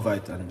gonna cover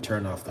it and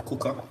turn off the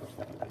cooker.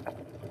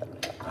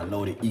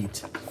 Allow the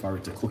heat for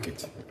it to cook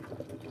it.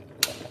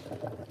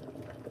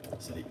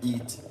 So the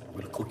heat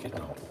will cook it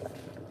now.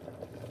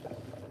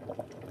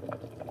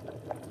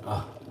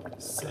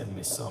 Send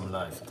me some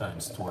lifetime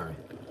story.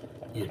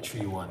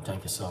 831,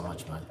 thank you so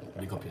much, man.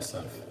 Big up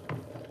yourself.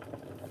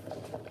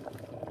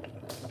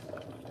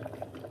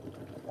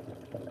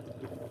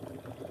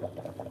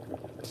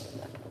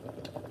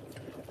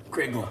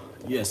 Craig,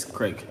 yes,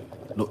 Craig.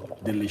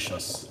 Look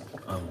delicious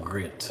and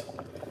great.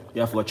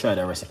 You have to go try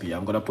the recipe.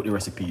 I'm gonna put the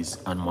recipes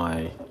on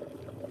my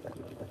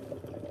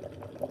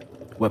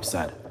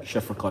website,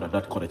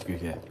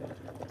 chefricardo.co.uk.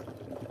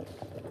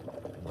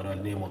 I'm gonna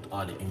name out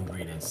all the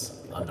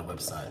ingredients on the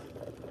website.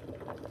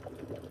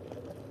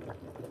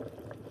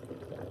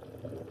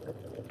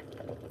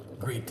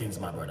 Great things,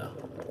 my brother.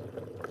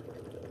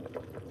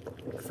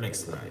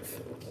 Flex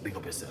life. Big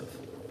up yourself.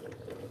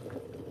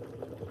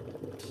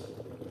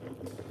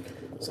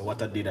 So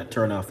what I did, I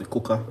turned off the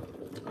cooker,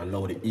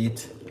 allow the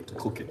heat to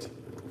cook it.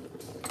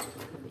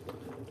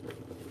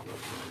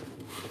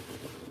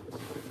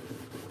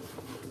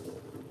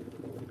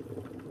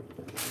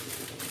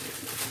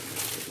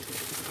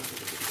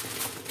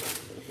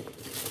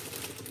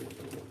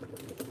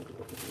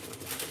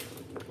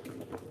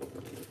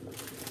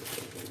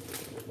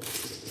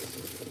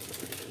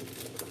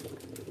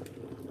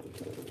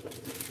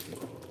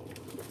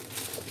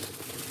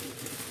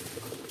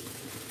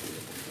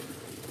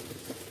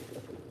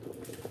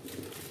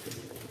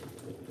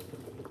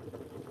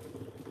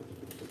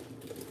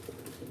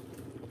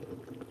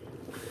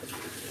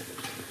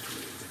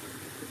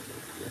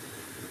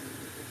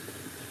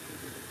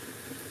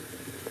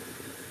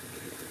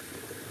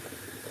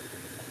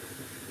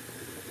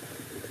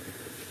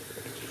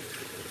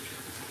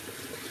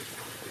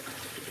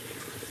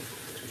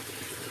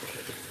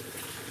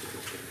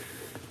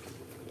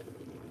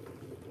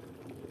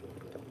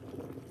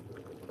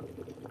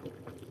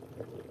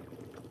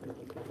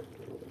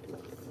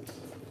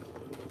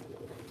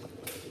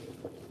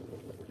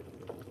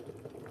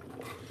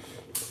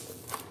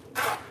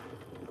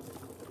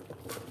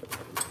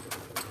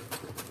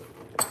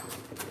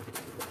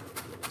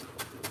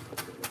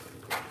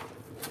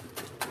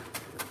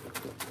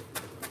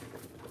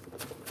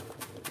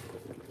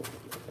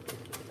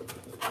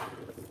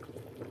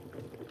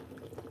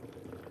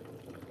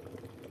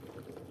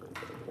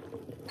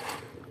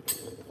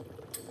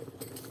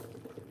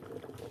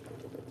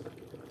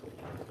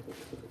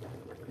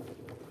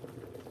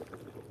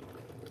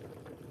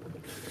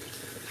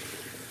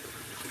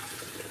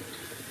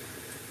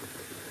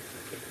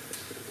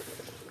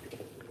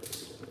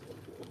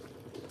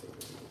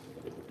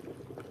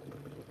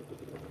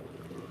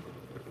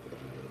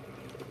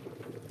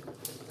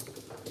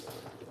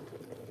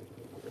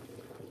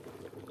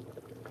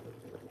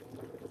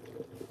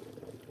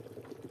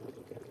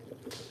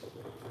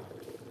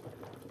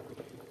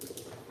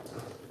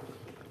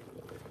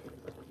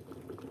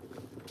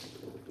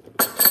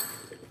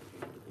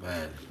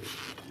 Man,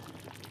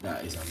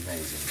 that is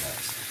amazing,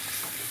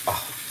 guys.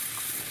 Ah,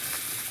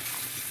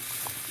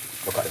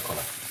 look at the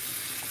color.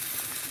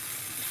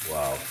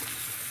 Wow.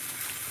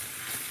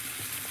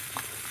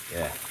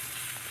 Yeah.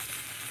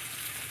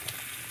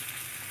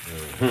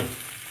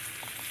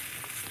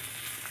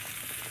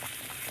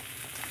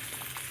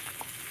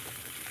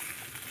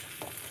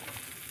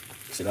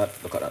 See that?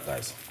 Look at that,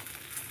 guys.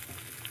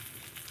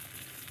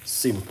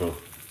 Simple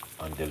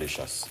and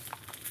delicious.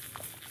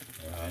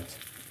 All right.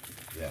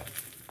 Yeah.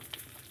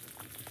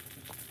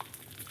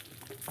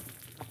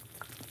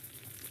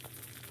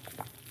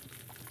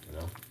 You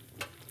know.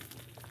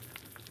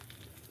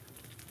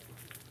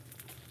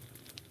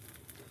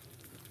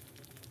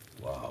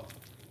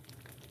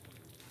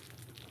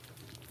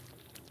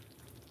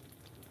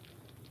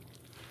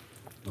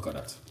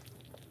 that.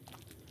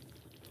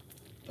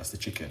 That's the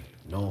chicken.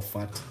 No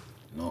fat,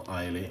 no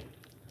oily.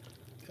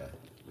 Okay.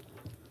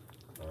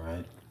 All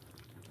right.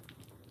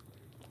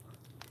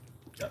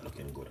 That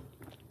looking good.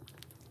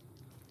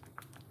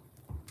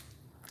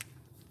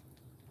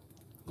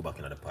 Go back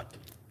into the pot.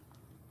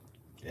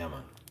 Yeah,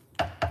 man.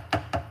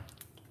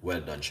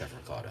 Well done, Chef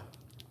Ricardo.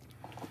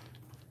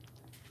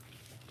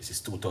 This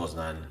is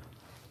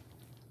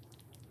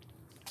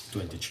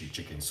 2023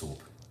 chicken soup.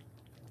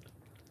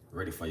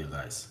 Ready for you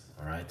guys,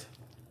 all right?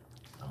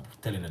 I'm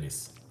telling you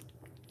this.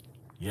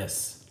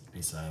 Yes,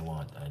 this I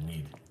want, I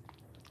need.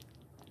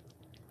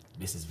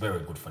 This is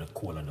very good for the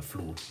cold and the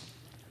flu.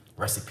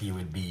 Recipe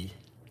will be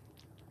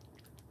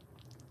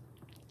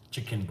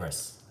chicken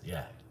breast.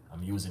 Yeah,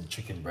 I'm using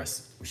chicken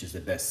breast, which is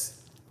the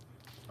best,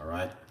 all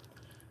right?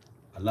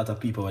 A lot of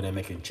people, when they're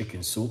making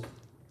chicken soup,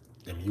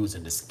 they're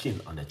using the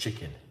skin on the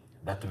chicken.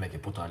 That to make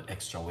it put on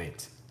extra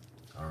weight,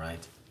 all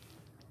right?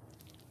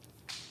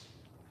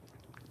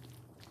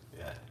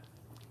 Yeah.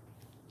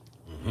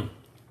 And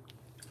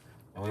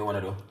what you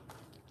want to do?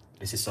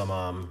 This is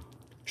some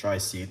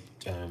tri-seed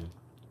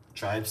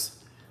chives,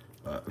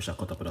 which I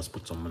cut up and just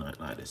put some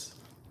like this.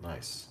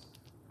 Nice.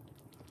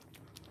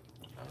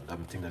 And I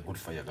think they're good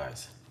for you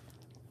guys.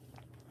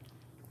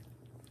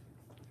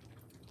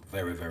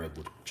 Very, very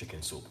good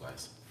chicken soup,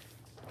 guys.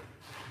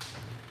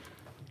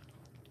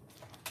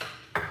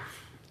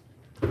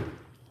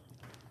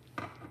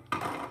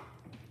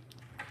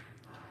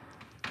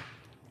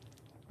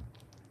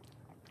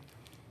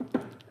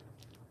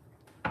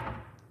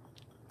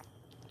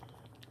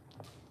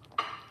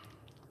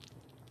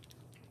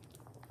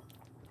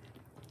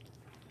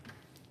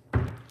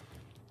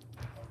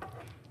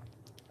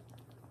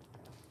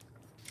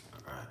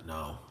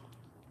 Now,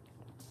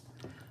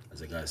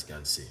 as you guys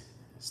can see,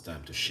 it's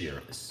time to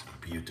share this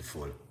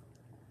beautiful.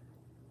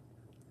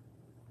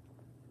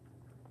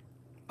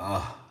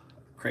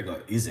 Craig,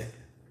 easy.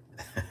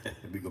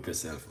 Big up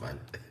yourself, man.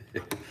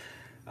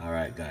 All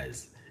right,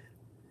 guys,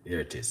 here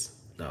it is.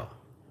 Now,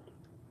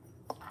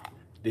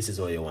 this is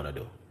what you want to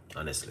do,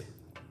 honestly.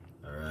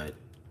 All right.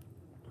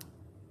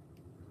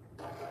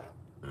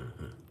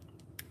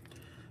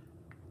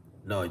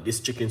 Now, this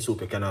chicken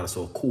soup, you can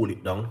also cool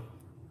it down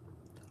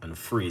and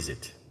freeze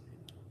it.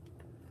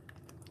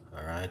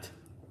 All right.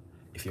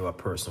 If you're a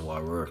person who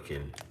are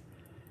working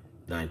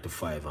 9 to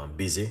 5 and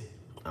busy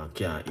and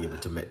can't able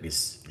to make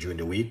this during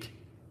the week,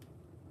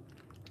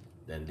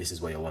 then this is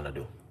what you want to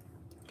do.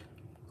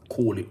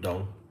 Cool it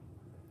down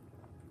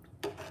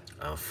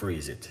and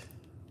freeze it.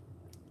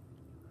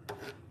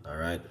 All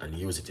right, and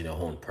use it in your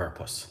own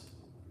purpose.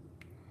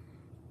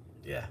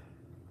 Yeah.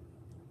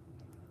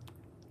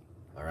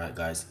 All right,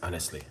 guys,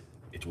 honestly,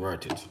 it's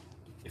worth it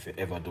if you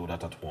ever do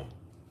that at home.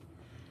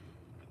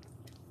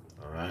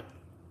 All right.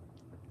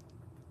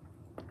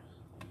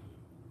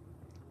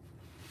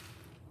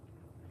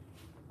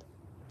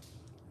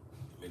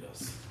 With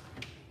us.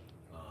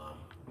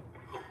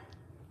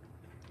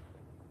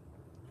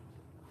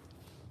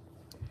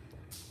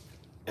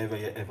 Ever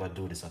you ever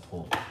do this at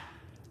home?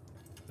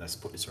 Let's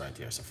put this right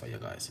here so for you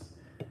guys.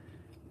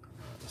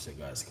 So you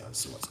guys can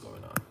see what's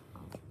going on.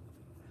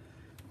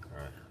 All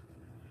right.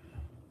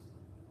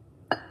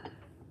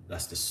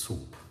 That's the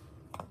soup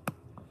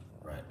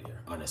right there,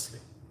 honestly.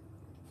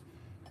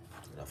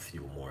 A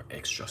few more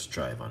extra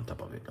chives on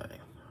top of it, like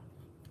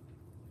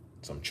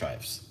some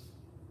chives.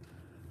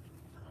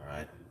 All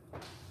right.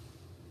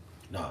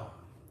 Now,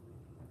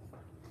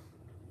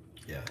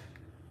 yeah,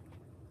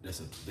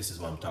 this is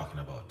what I'm talking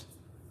about.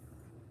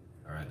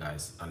 All right,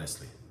 guys.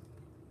 Honestly,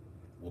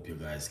 hope you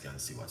guys can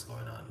see what's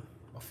going on,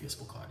 my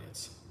Facebook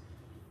audience.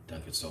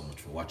 Thank you so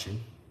much for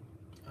watching,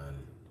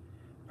 and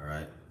all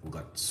right, we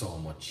got so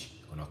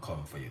much gonna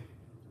come for you.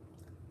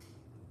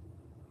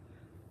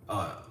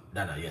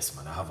 Dana, yes,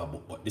 man, I have a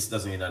book, but this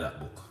doesn't mean that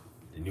book.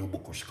 The new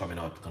book which is coming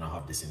out gonna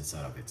have this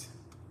inside of it.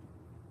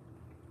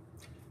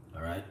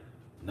 All right.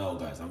 Now,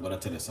 guys, I'm gonna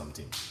tell you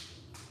something.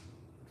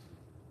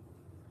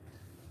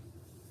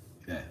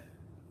 Yeah.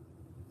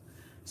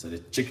 So the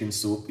chicken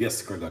soup,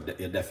 yes, Craig,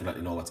 you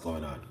definitely know what's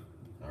going on.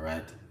 All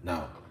right.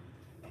 Now,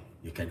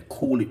 you can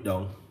cool it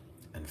down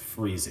and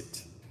freeze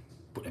it.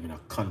 Put them in a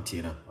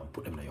container and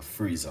put them in your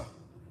freezer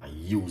and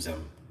use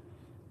them,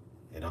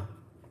 you know,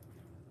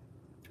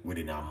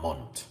 within a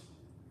month.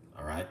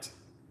 All right.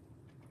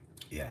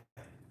 Yeah.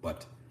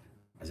 But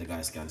as you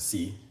guys can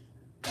see,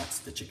 that's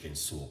the chicken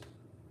soup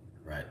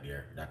right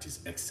there. That is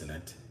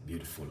excellent,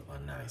 beautiful,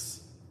 and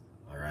nice.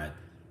 All right.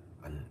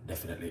 And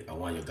definitely, I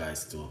want you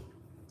guys to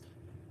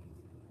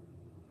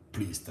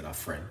please tell a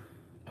friend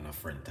and a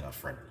friend tell a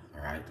friend.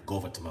 All right. Go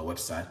over to my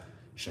website,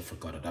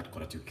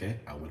 chefricardo.co.uk.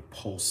 I will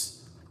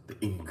post the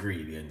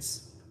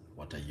ingredients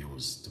what I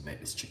use to make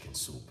this chicken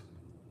soup.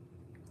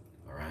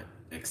 All right.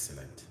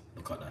 Excellent.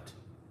 Look at that.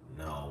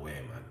 No way,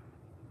 man.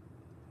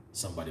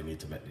 Somebody need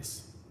to make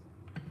this.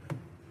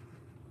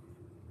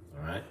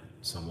 All right.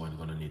 Someone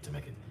gonna need to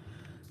make it.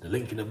 The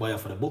link in the bio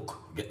for the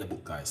book. Get the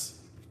book, guys.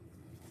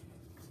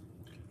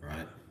 All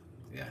right.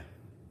 Yeah.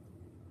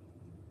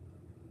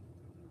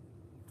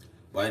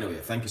 But anyway,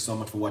 thank you so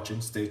much for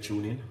watching. Stay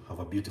tuned in. Have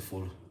a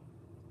beautiful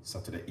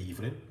Saturday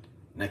evening.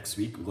 Next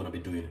week, we're going to be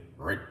doing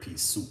red pea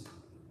soup.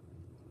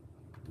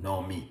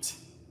 No meat.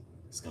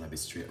 It's going to be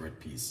straight red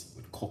peas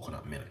with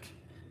coconut milk.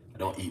 I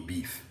don't eat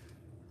beef.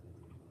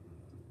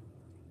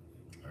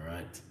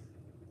 Alright?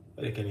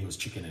 But you can use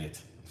chicken in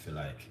it if you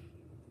like.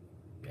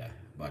 Yeah,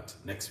 but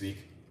next week,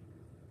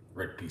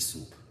 red pea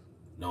soup.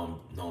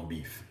 No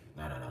beef.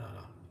 No.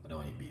 I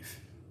don't eat beef.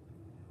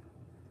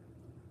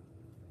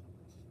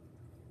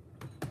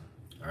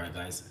 Alright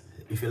guys,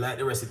 if you like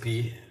the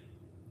recipe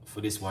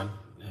for this one,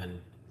 and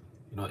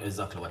you know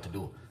exactly what to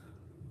do.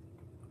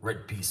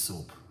 Red pea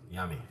soup,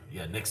 yummy.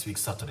 Yeah, next week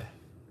Saturday.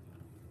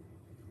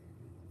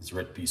 It's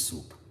red pea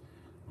soup.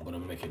 I'm gonna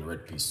be making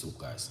red pea soup,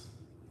 guys.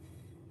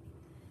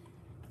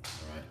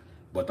 Alright,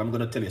 but I'm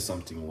gonna tell you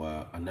something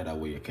another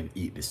way you can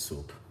eat this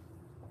soup.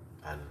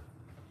 And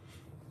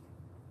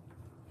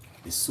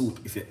the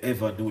soup, if you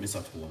ever do this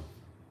at home,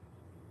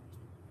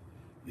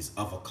 is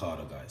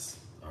avocado, guys.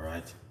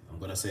 Alright, I'm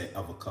gonna say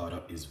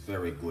avocado is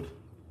very good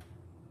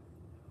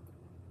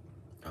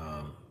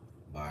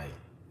by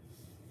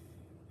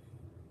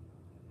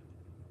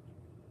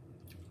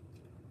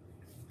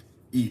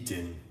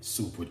eating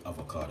soup with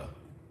avocado.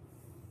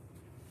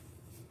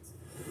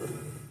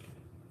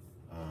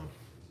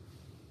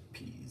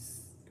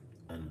 Peas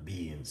and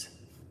beans.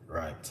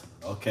 Right.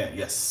 Okay,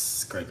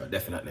 yes, Gregor,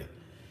 definitely.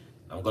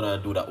 I'm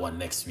gonna do that one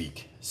next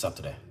week,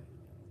 Saturday.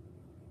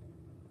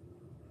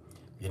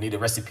 You need a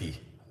recipe.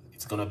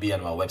 It's gonna be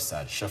on my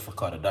website,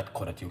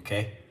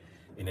 chefricardo.co.uk.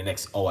 In the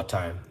next hour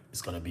time,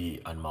 it's gonna be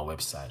on my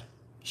website,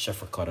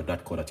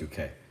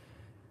 chefricardo.co.uk.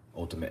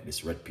 How to make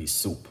this red pea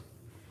soup.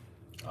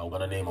 I'm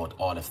gonna name out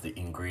all of the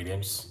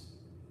ingredients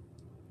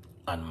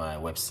on my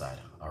website,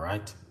 all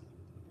right?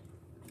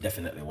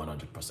 Definitely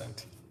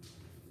 100%.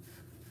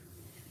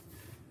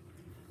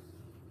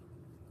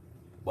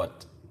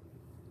 But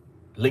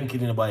link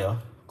it in the bio.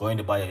 Go in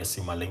the bio, you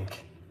see my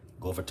link.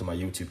 Go over to my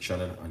YouTube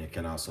channel and you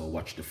can also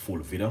watch the full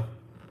video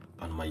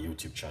on my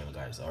YouTube channel,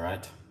 guys, all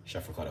right?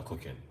 Chef Ricardo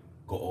Cooking.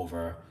 Go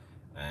over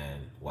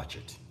and watch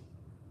it.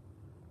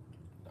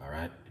 All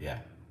right, yeah.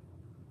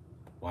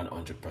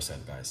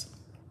 100%, guys.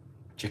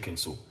 Chicken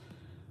soup.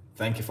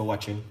 Thank you for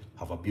watching.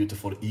 Have a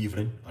beautiful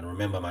evening. And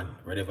remember, man,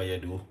 whatever you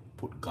do,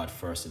 put God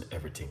first in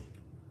everything.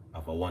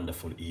 Have a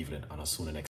wonderful evening and I'll see you next time.